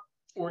up.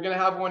 We're going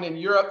to have one in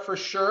Europe for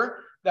sure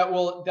that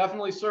will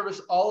definitely service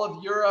all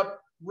of Europe,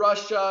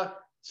 Russia,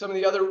 some of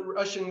the other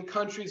Russian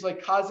countries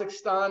like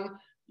Kazakhstan,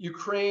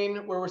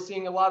 Ukraine, where we're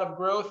seeing a lot of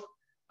growth.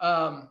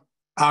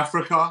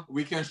 Africa,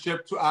 we can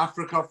ship to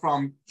Africa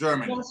from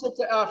Germany. We can ship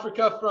to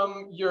Africa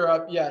from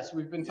Europe, yes.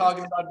 We've been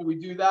talking about, do we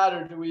do that,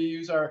 or do we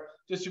use our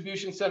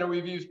distribution center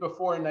we've used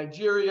before in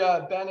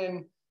Nigeria,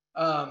 Benin,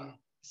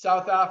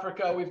 South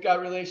Africa? We've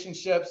got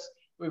relationships.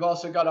 We've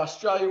also got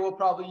Australia we'll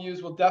probably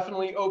use. We'll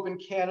definitely open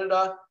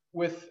Canada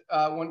with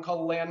one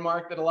called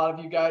Landmark that a lot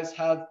of you guys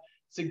have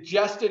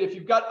suggested. If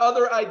you've got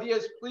other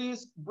ideas,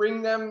 please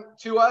bring them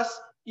to us.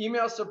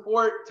 Email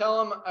support,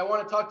 tell them I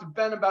want to talk to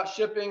Ben about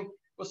shipping.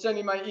 We'll send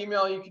you my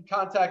email. You can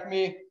contact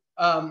me.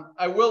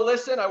 I will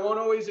listen. I won't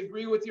always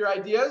agree with your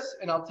ideas,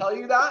 and I'll tell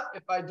you that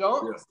if I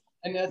don't. Yes.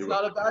 And that's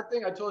not a bad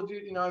thing. I told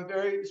you, I'm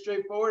very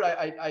straightforward.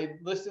 I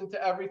listen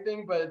to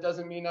everything, but it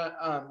doesn't mean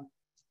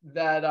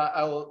that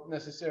I will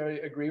necessarily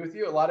agree with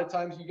you. A lot of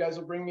times you guys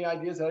will bring me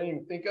ideas that I didn't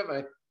even think of, and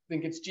I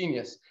think it's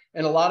genius.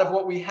 And a lot of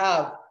what we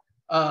have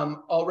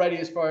already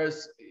as far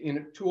as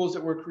tools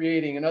that we're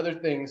creating and other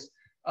things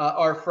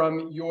are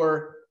from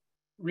your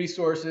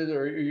resources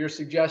or your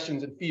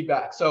suggestions and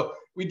feedback. So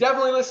we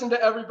definitely listen to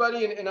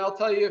everybody, and I'll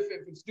tell you if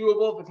it's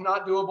doable, if it's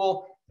not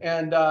doable,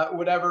 and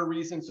whatever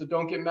reason. So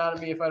don't get mad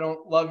at me if I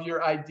don't love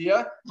your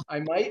idea. I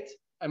might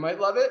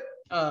love it.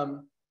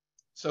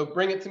 So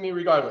bring it to me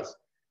regardless.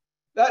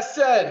 That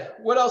said,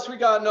 what else we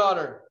got in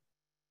order?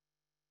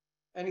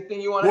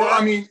 Anything you want to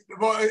add? I mean,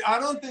 I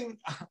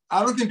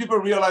don't think people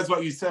realize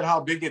what you said, how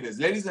big it is.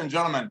 Ladies and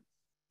gentlemen,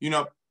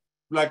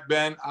 like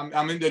Ben,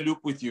 I'm in the loop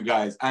with you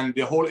guys, and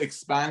the whole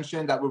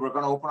expansion that we were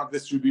going to open up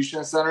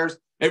distribution centers.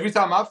 Every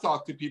time I've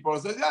talked to people, I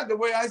say, yeah, the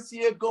way I see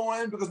it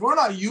going, because we're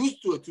not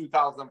used to a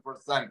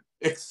 2,000%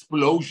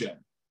 explosion,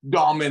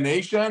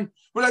 domination.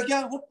 We're like,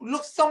 yeah,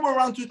 look somewhere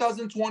around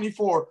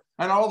 2024.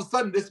 And all of a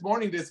sudden, this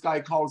morning, this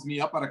guy calls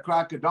me up at a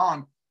crack of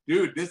dawn.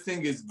 Dude, this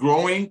thing is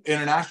growing.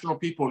 International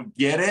people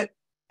get it.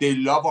 They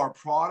love our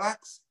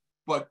products.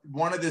 But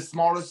one of the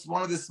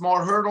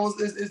small hurdles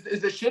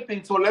is the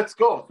shipping. So let's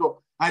go.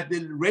 So at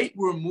the rate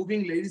we're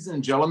moving, ladies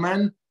and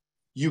gentlemen,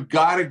 you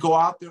got to go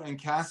out there and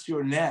cast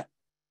your net.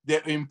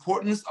 The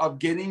importance of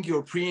getting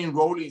your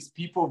pre-enrollees,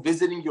 people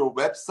visiting your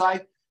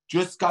website,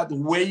 just got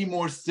way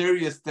more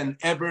serious than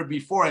ever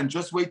before. And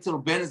just wait till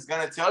Ben is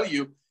going to tell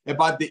you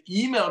about the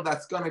email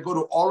that's going to go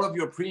to all of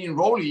your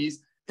pre-enrollees,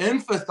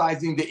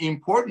 emphasizing the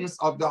importance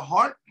of the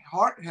heart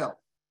health.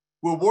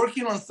 We're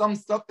working on some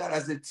stuff that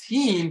as a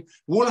team,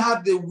 we'll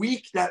have the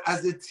week that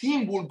as a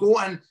team, we'll go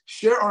and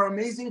share our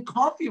amazing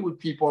coffee with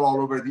people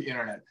all over the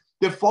internet.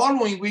 The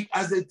following week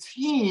as a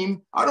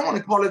team, I don't want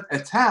to call it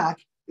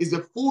attack, is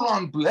a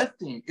full-on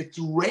blessing. It's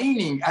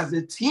raining. As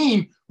a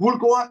team, we'll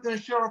go out there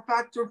and share our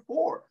Factor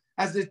 4.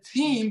 As a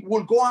team,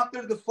 we'll go out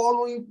there the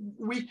following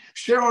week,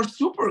 share our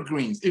super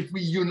greens.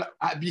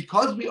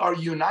 Because we are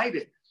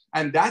united.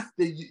 And that's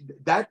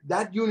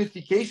that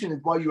unification is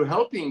why you're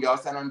helping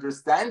us and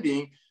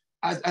understanding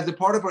as a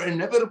part of our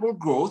inevitable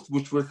growth,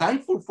 which we're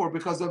thankful for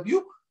because of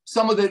you.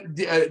 Some of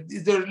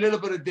there are a little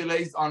bit of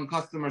delays on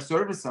customer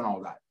service and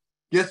all that.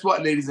 Guess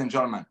what, ladies and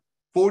gentlemen?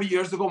 40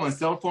 years ago, when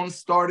cell phones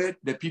started,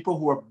 the people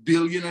who are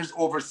billionaires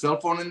over cell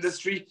phone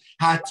industry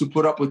had to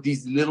put up with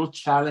these little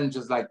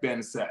challenges, like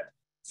Ben said.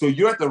 So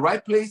you're at the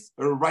right place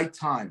at the right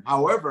time.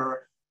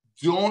 However,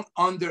 don't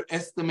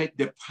underestimate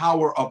the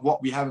power of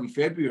what we have in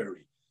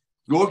February.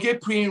 Go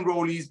get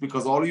pre-enrollees,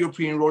 because all of your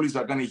pre-enrollees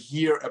are going to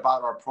hear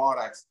about our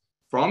products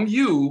from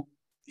you.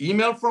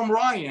 Email from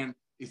Ryan.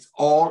 It's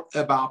all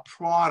about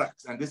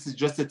products. And this is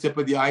just the tip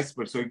of the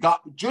iceberg. So it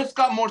just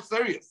got more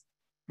serious.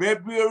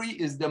 February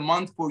is the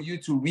month for you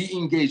to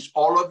re-engage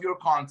all of your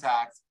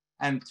contacts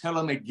and tell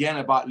them again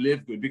about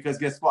Livegood. Because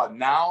guess what?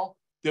 Now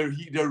they're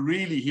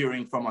really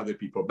hearing from other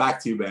people.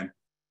 Back to you, Ben.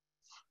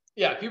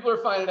 Yeah, people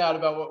are finding out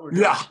about what we're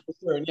doing. Yeah.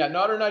 And yeah,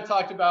 Nader and I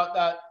talked about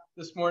that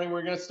this morning.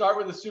 We're going to start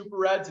with the Super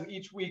Reds, and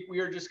each week we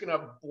are just going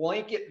to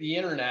blanket the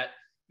internet,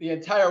 the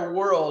entire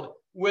world,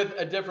 with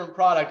a different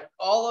product,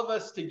 all of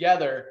us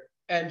together,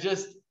 and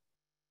just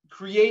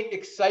create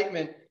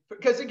excitement.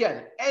 Because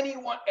again,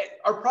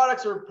 our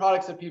products are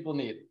products that people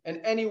need.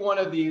 And any one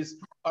of these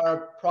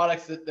are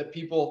products that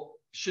people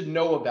should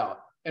know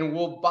about and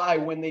will buy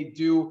when they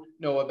do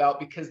know about,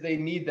 because they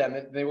need them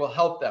and they will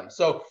help them.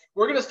 So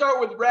we're going to start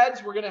with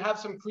Reds. We're going to have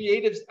some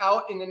creatives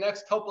out in the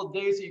next couple of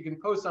days that you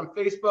can post on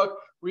Facebook.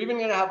 We're even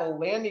going to have a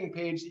landing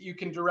page that you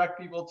can direct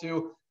people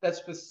to that's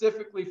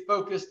specifically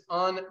focused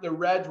on the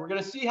Reds. We're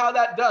going to see how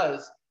that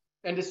does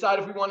and decide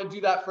if we want to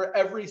do that for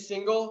every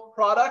single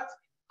product.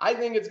 I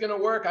think it's going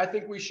to work. I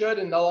think we should.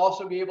 And they'll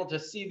also be able to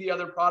see the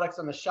other products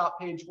on the shop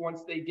page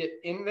once they get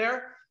in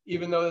there,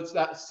 even though it's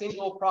that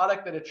single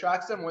product that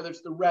attracts them, whether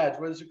it's the Reds,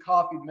 whether it's the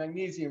coffee, the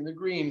magnesium, the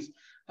greens,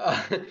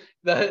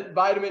 the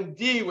vitamin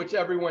D, which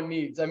everyone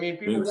needs. I mean,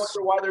 people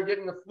wonder why they're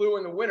getting the flu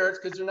in the winter. It's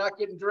because they're not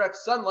getting direct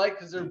sunlight,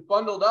 because they're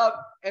bundled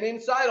up and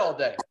inside all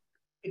day.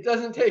 It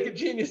doesn't take a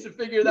genius to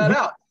figure that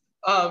out.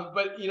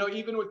 But,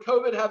 even with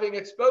COVID having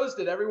exposed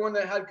it, everyone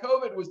that had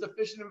COVID was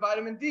deficient in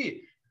vitamin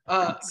D.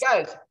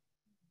 Guys,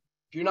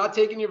 if you're not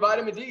taking your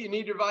vitamin D, you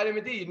need your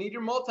vitamin D. You need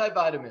your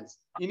multivitamins.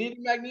 You need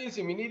your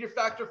magnesium. You need your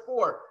Factor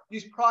 4.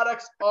 These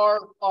products are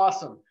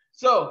awesome.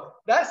 So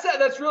that said,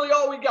 that's really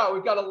all we got.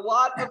 We've got a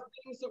lot of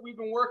things that we've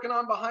been working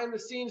on behind the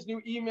scenes,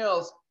 new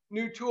emails,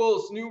 new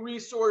tools, new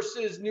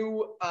resources,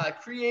 new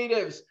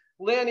creatives,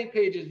 landing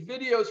pages,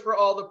 videos for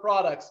all the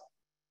products,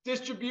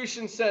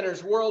 distribution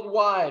centers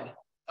worldwide.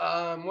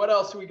 What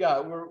else we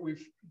got?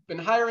 We've been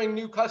hiring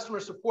new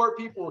customer support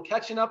people. We're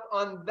catching up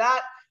on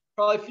that.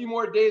 Probably a few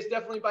more days,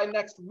 definitely by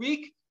next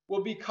week,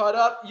 we'll be caught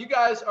up. You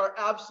guys are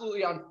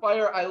absolutely on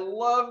fire. I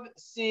love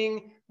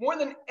seeing, more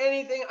than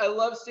anything, I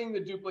love seeing the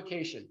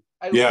duplication.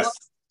 I love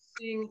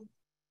seeing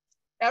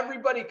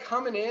everybody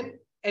coming in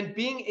and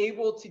being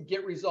able to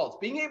get results,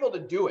 being able to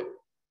do it,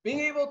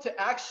 being able to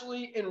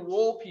actually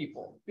enroll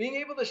people, being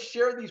able to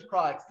share these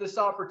products, this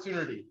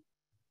opportunity,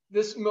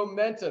 this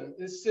momentum,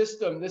 this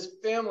system, this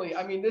family.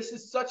 I mean, this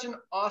is such an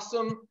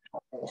awesome,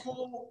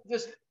 cool,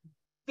 just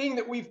thing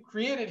that we've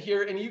created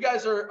here, and you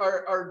guys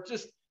are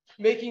just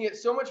making it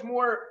so much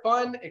more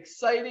fun,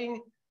 exciting,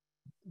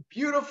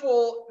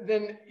 beautiful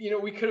than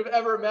we could have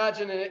ever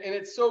imagined. And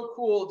it's so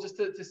cool just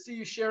to see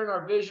you sharing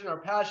our vision, our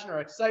passion,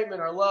 our excitement,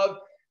 our love.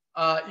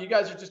 You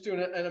guys are just doing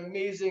an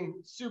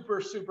amazing,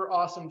 super, super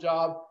awesome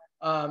job.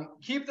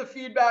 Keep the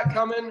feedback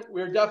coming.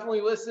 We're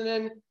definitely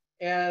listening.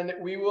 And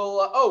we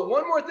will, oh,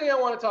 one more thing I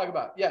want to talk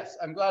about. Yes,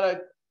 I'm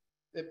glad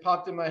it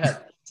popped in my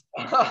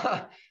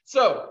head.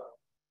 So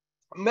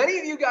many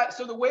of you guys,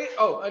 so the way,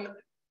 and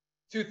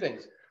two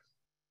things.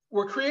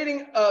 We're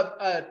creating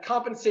a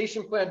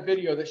compensation plan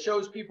video that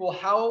shows people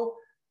how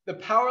the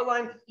power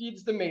line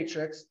feeds the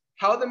matrix,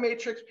 how the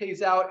matrix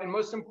pays out, and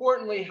most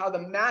importantly, how the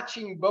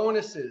matching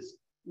bonuses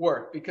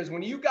work. Because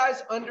when you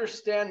guys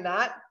understand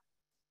that,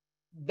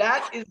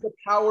 that is the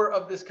power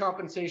of this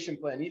compensation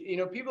plan. You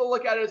know, people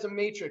look at it as a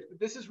matrix, but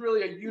this is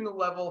really a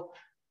unilevel,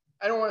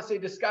 I don't want to say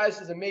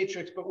disguised as a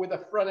matrix, but with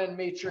a front end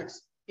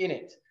matrix in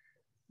it.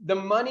 The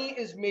money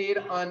is made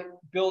on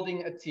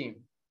building a team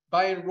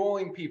by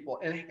enrolling people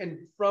and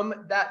from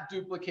that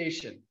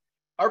duplication.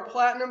 Our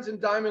platinums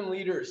and diamond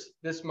leaders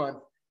this month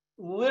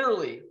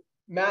literally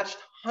matched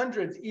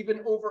hundreds,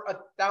 even over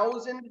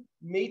 1,000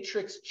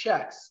 matrix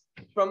checks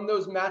from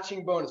those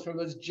matching bonus, from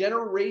those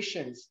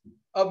generations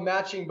of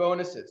matching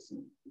bonuses.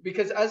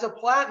 Because as a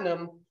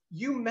platinum,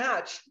 you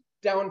match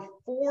down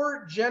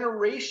 4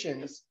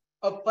 generations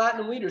of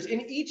platinum leaders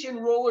in each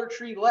enroller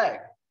tree leg.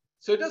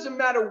 So it doesn't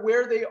matter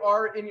where they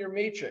are in your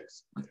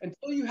matrix.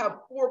 Until you have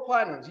 4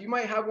 platinums, you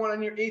might have one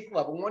on your 8th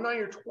level, one on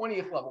your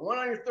 20th level, one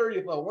on your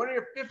 30th level, one on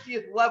your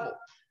 50th level.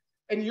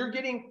 And you're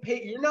getting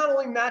paid. You're not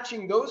only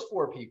matching those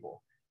 4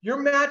 people, you're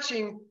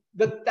matching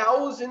the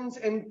thousands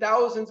and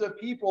thousands of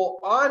people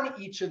on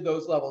each of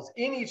those levels,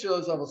 in each of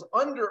those levels,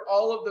 under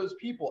all of those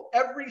people,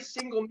 every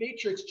single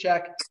matrix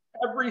check,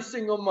 every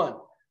single month.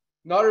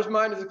 Notter's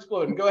mind is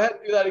exploding. Go ahead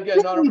and do that again,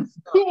 Notter.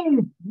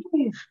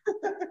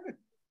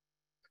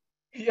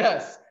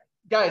 Yes,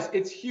 guys,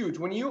 it's huge.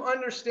 When you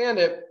understand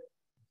it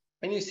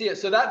and you see it.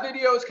 So that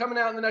video is coming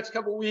out in the next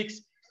couple of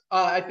weeks.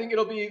 I think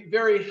it'll be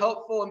very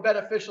helpful and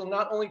beneficial,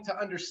 not only to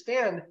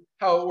understand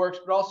how it works,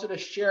 but also to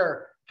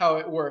share how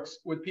it works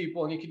with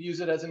people. And you could use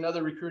it as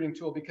another recruiting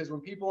tool, because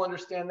when people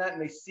understand that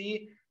and they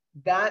see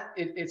that,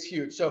 it's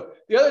huge. So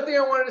the other thing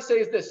I wanted to say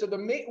is this. So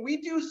we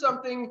do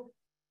something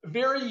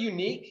very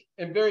unique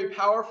and very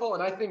powerful,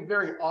 and I think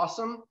very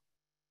awesome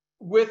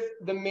with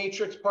the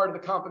matrix part of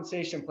the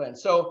compensation plan.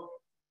 So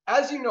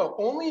as you know,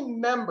 only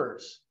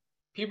members,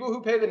 people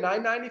who pay the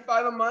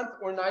 $9.95 a month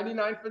or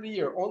 $99 for the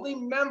year, only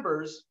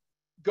members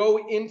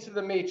go into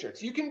the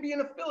matrix. You can be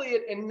an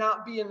affiliate and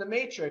not be in the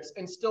matrix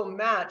and still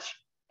match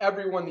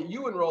everyone that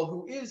you enroll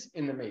who is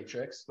in the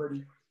matrix.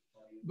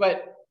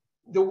 But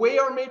the way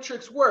our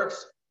matrix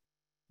works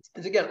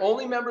is, again,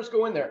 only members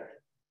go in there.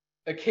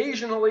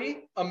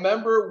 Occasionally, a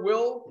member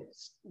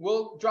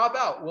will drop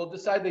out, will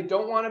decide they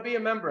don't want to be a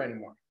member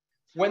anymore.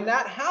 When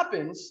that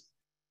happens,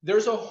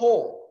 there's a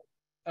hole.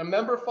 A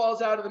member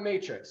falls out of the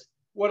matrix.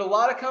 What a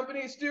lot of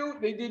companies do,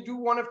 they do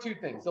one of 2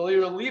 things. They'll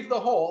either leave the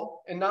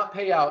hole and not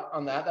pay out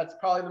on that. That's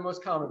probably the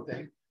most common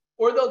thing.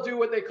 Or they'll do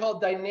what they call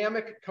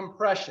dynamic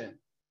compression,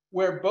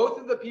 where both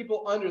of the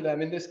people under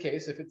them, in this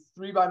case, if it's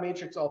 3 by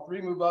matrix, all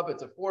 3 move up.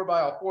 It's a 4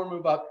 by, all 4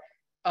 move up.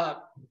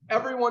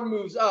 Everyone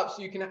moves up,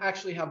 so you can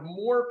actually have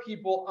more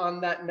people on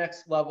that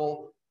next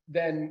level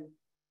than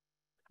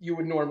you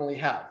would normally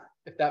have,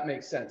 if that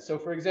makes sense. So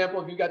for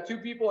example, if you got 2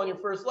 people on your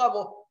first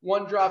level,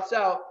 one drops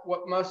out,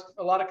 what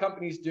a lot of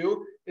companies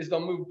do is they'll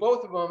move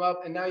both of them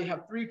up, and now you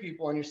have 3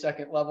 people on your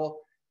second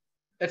level.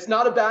 It's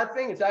not a bad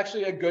thing. It's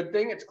actually a good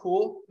thing. It's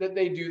cool that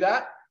they do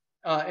that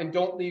and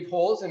don't leave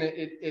holes, and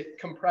it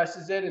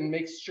compresses it and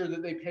makes sure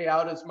that they pay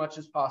out as much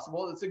as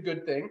possible. It's a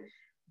good thing,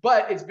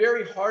 but it's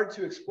very hard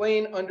to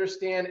explain,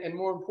 understand, and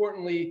more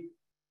importantly,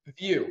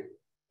 view.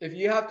 If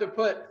you have to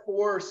put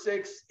 4,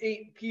 6,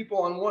 8 people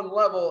on one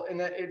level, and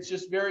that, it's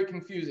just very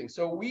confusing.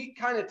 So we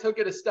kind of took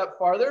it a step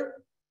farther.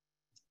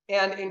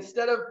 And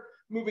instead of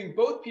moving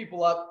both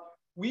people up,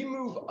 we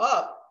move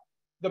up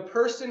the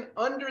person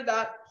under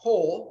that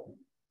hole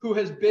who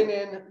has been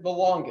in the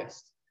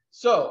longest.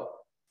 So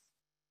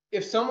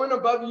if someone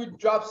above you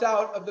drops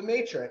out of the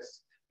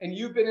matrix and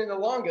you've been in the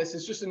longest,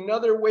 it's just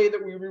another way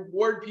that we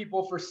reward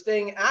people for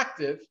staying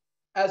active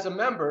as a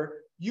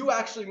member. You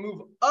actually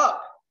move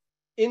up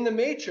in the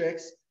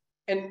matrix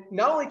and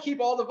not only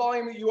keep all the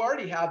volume that you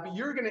already have, but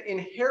you're going to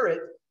inherit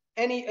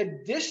any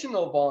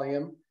additional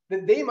volume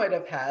that they might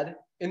have had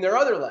in their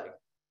other leg.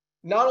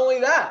 Not only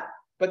that,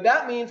 but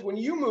that means when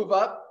you move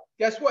up,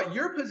 guess what?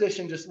 Your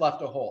position just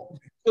left a hole.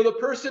 So the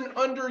person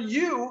under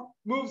you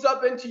moves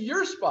up into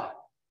your spot.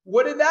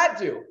 What did that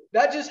do?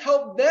 That just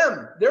helped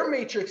them. Their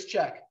matrix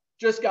check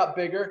just got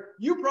bigger.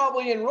 You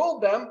probably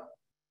enrolled them.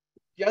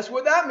 Guess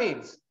what that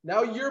means?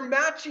 Now your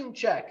matching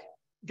check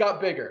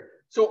got bigger.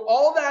 So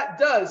all that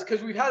does,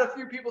 because we've had a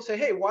few people say,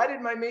 hey, why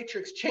did my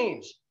matrix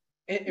change?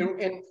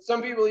 And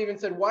some people even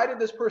said, why did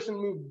this person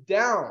move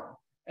down?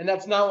 And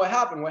that's not what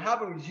happened. What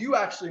happened was you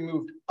actually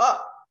moved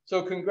up.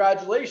 So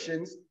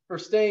congratulations for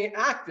staying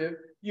active.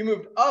 You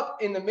moved up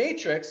in the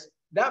matrix.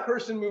 That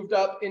person moved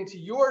up into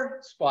your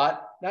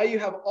spot. Now you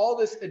have all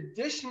this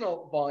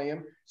additional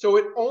volume. So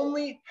it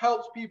only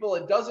helps people.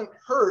 It doesn't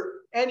hurt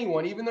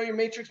anyone. Even though your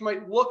matrix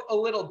might look a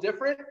little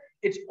different,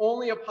 it's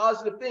only a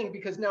positive thing,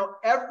 because now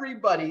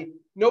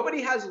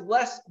nobody has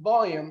less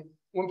volume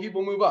when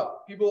people move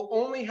up. People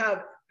only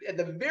have, at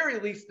the very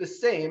least, the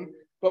same,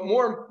 but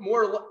more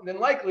than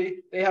likely,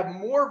 they have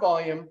more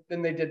volume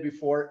than they did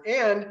before.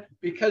 And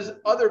because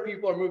other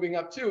people are moving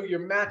up too, your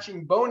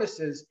matching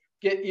bonuses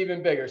get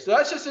even bigger. So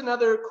that's just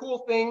another cool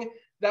thing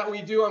that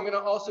we do. I'm going to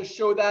also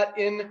show that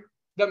in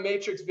the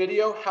Matrix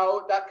video,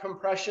 how that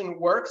compression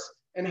works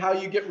and how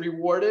you get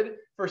rewarded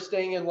for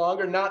staying in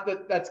longer. Not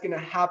that that's going to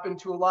happen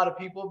to a lot of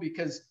people,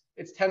 because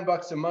it's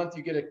 $10 a month.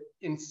 You get an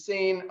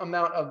insane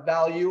amount of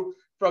value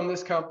from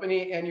this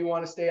company, and you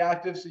want to stay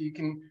active so you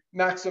can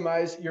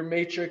maximize your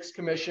Matrix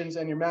commissions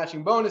and your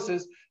matching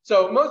bonuses.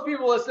 So most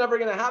people, it's never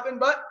going to happen,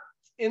 but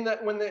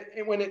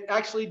when it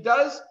actually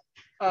does,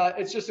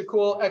 it's just a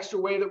cool extra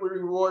way that we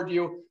reward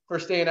you for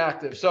staying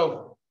active.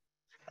 So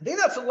I think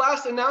that's the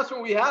last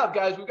announcement we have,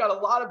 guys. We've got a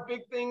lot of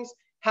big things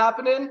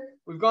happening.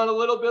 We've gone a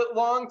little bit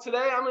long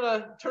today. I'm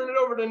going to turn it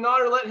over to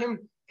Nader, let him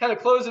kind of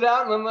close it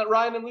out, and then let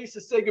Ryan and Lisa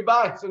say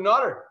goodbye. So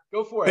Nader,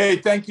 go for it. Hey,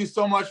 thank you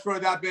so much for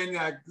that,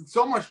 Ben.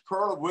 So much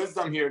pearl of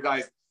wisdom here,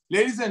 guys.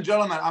 Ladies and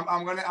gentlemen,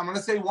 I'm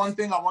gonna say one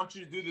thing. I want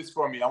you to do this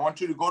for me. I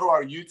want you to go to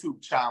our YouTube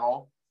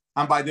channel.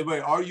 And by the way,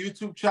 our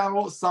YouTube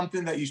channel is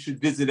something that you should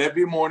visit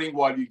every morning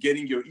while you're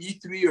getting your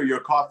E3 or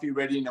your coffee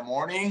ready in the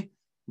morning.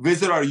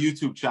 Visit our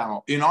YouTube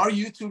channel. In our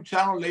YouTube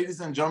channel,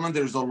 ladies and gentlemen,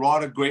 there's a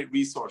lot of great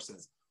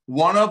resources.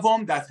 One of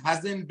them that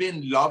hasn't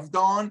been loved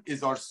on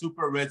is our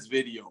Super Reds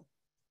video.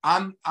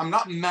 I'm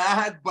not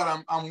mad,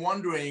 but I'm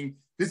wondering,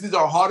 this is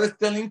our hottest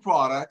selling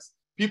products.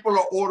 People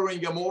are ordering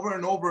them over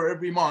and over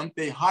every month.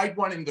 They hide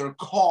one in their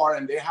car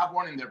and they have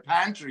one in their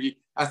pantry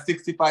at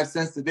 65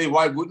 cents a day.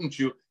 Why wouldn't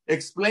you?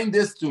 Explain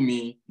this to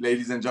me,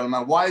 ladies and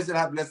gentlemen. Why does it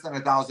have less than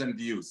 1,000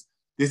 views?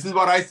 This is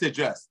what I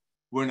suggest.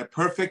 We're in a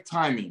perfect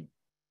timing.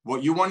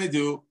 What you want to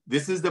do,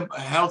 this is the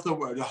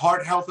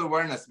Heart Health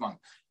Awareness Month.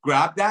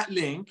 Grab that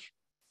link,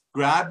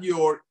 grab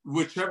your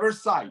whichever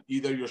site,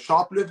 either your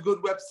Shop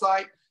Livegood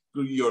website,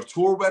 your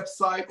tour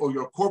website, or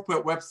your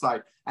corporate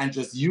website, and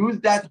just use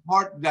that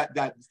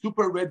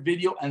Super Red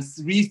video and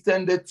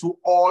resend it to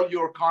all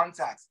your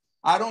contacts.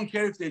 I don't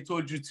care if they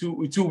told you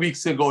two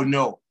weeks ago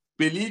no.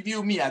 Believe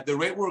you me, at the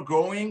rate we're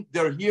growing,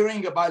 they're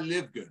hearing about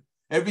Livegood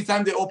every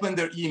time they open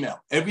their email.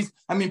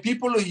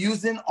 People are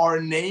using our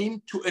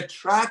name to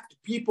attract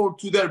people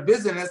to their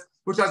business,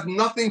 which has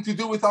nothing to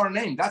do with our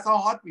name. That's how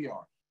hot we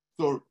are.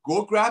 So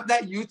go grab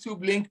that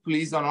YouTube link,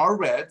 please, on our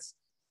Reds.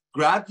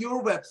 Grab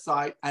your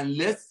website and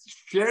let's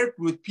share it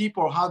with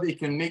people how they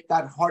can make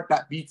that heart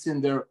that beats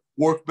in their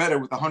work better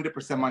with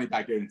 100% money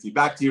back guarantee.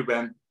 Back to you,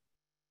 Ben.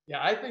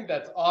 Yeah, I think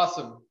that's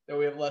awesome that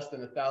we have less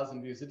than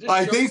 1,000 views.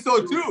 I think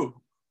so too.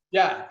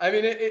 Yeah, I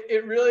mean,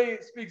 it really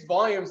speaks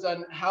volumes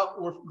on how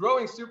we're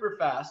growing super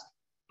fast,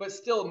 but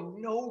still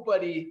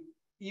nobody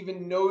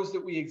even knows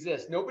that we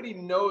exist. Nobody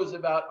knows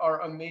about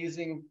our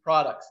amazing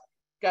products.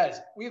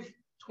 Guys, we have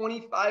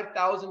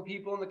 25,000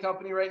 people in the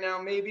company right now,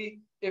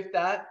 maybe, if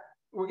that.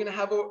 We're going to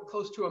have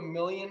close to 1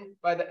 million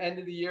by the end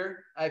of the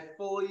year. I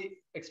fully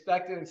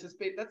expect and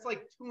anticipate that's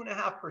like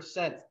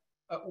 2.5%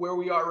 where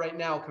we are right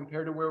now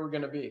compared to where we're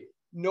going to be.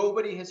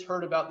 Nobody has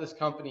heard about this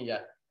company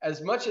yet.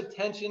 As much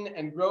attention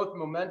and growth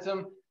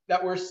momentum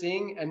that we're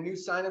seeing and new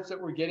signups that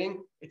we're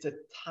getting, it's a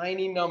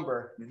tiny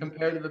number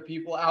compared to the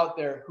people out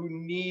there who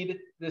need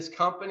this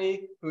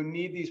company, who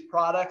need these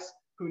products,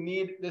 who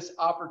need this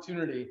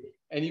opportunity.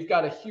 And you've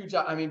got a huge,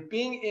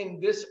 being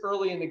in this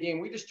early in the game,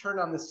 we just turned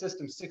on the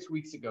system 6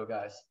 weeks ago,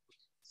 guys.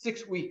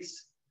 6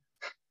 weeks.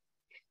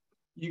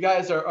 You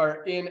guys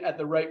are in at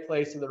the right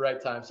place at the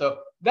right time. So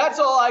that's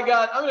all I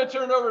got. I'm going to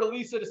turn it over to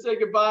Lisa to say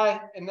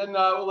goodbye, and then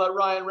we'll let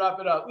Ryan wrap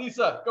it up.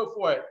 Lisa, go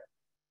for it.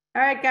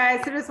 All right,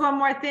 guys. So just one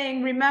more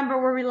thing. Remember,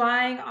 we're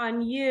relying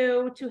on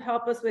you to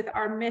help us with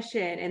our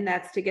mission, and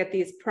that's to get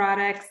these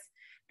products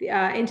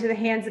into the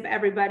hands of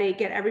everybody,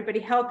 get everybody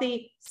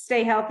healthy,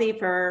 stay healthy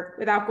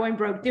without going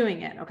broke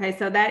doing it. Okay,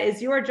 so that is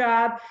your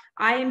job.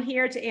 I am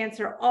here to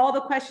answer all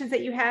the questions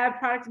that you have,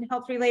 product and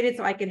health related,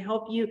 so I can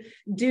help you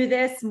do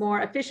this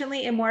more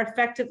efficiently and more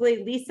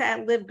effectively.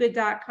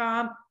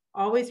 Lisa@livegood.com.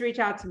 Always reach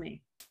out to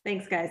me.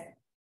 Thanks, guys.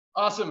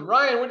 Awesome.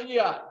 Ryan, what do you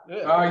got?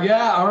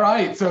 Yeah, all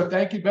right. So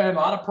thank you, Ben. A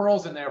lot of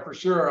pearls in there for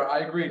sure. I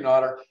agree,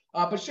 Nader.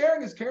 But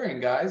sharing is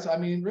caring, guys. I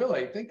mean,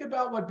 really, think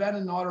about what Ben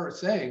and Nader are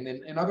saying.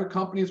 In other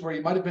companies where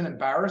you might have been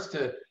embarrassed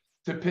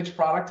to pitch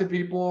product to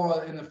people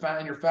in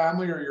your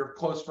family or your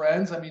close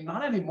friends, I mean,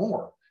 not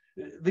anymore.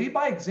 Lead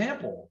by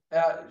example.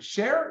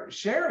 Share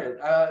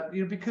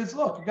it. Because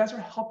look, you guys are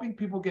helping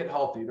people get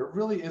healthy. There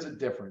really is a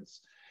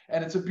difference.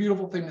 And it's a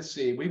beautiful thing to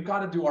see. We've got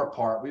to do our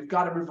part. We've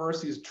got to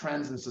reverse these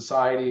trends in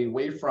society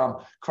away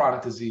from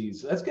chronic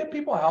disease. Let's get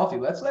people healthy.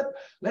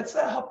 Let's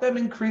help them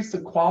increase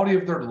the quality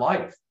of their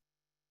life.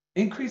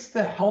 Increase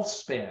the health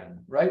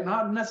span, right?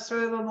 Not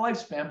necessarily the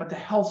lifespan, but the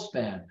health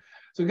span.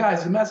 So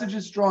guys, the message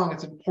is strong,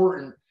 it's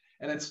important,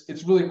 and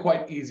it's really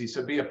quite easy.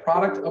 So be a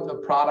product of the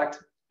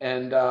product,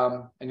 and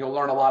you'll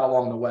learn a lot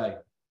along the way.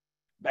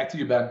 Back to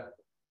you, Ben.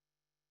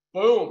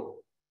 Boom.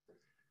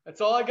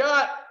 That's all I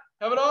got.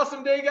 Have an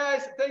awesome day,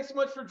 guys. Thanks so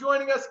much for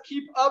joining us.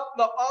 Keep up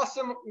the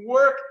awesome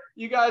work.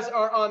 You guys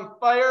are on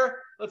fire.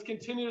 Let's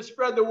continue to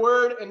spread the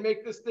word and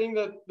make this thing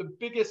the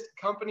biggest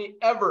company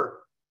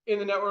ever in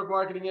the network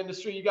marketing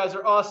industry. You guys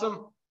are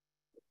awesome.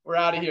 We're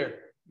out of here.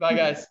 Bye,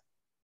 guys.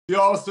 See you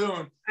all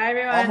soon. Bye,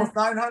 everyone. Almost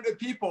 900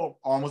 people.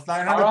 Almost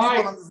 900 All right.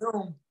 people on the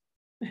Zoom.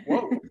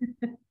 Whoa.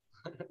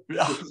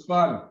 Yeah. This is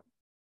fun.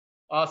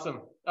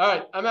 Awesome. All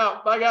right. I'm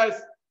out. Bye, guys.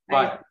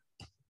 Bye.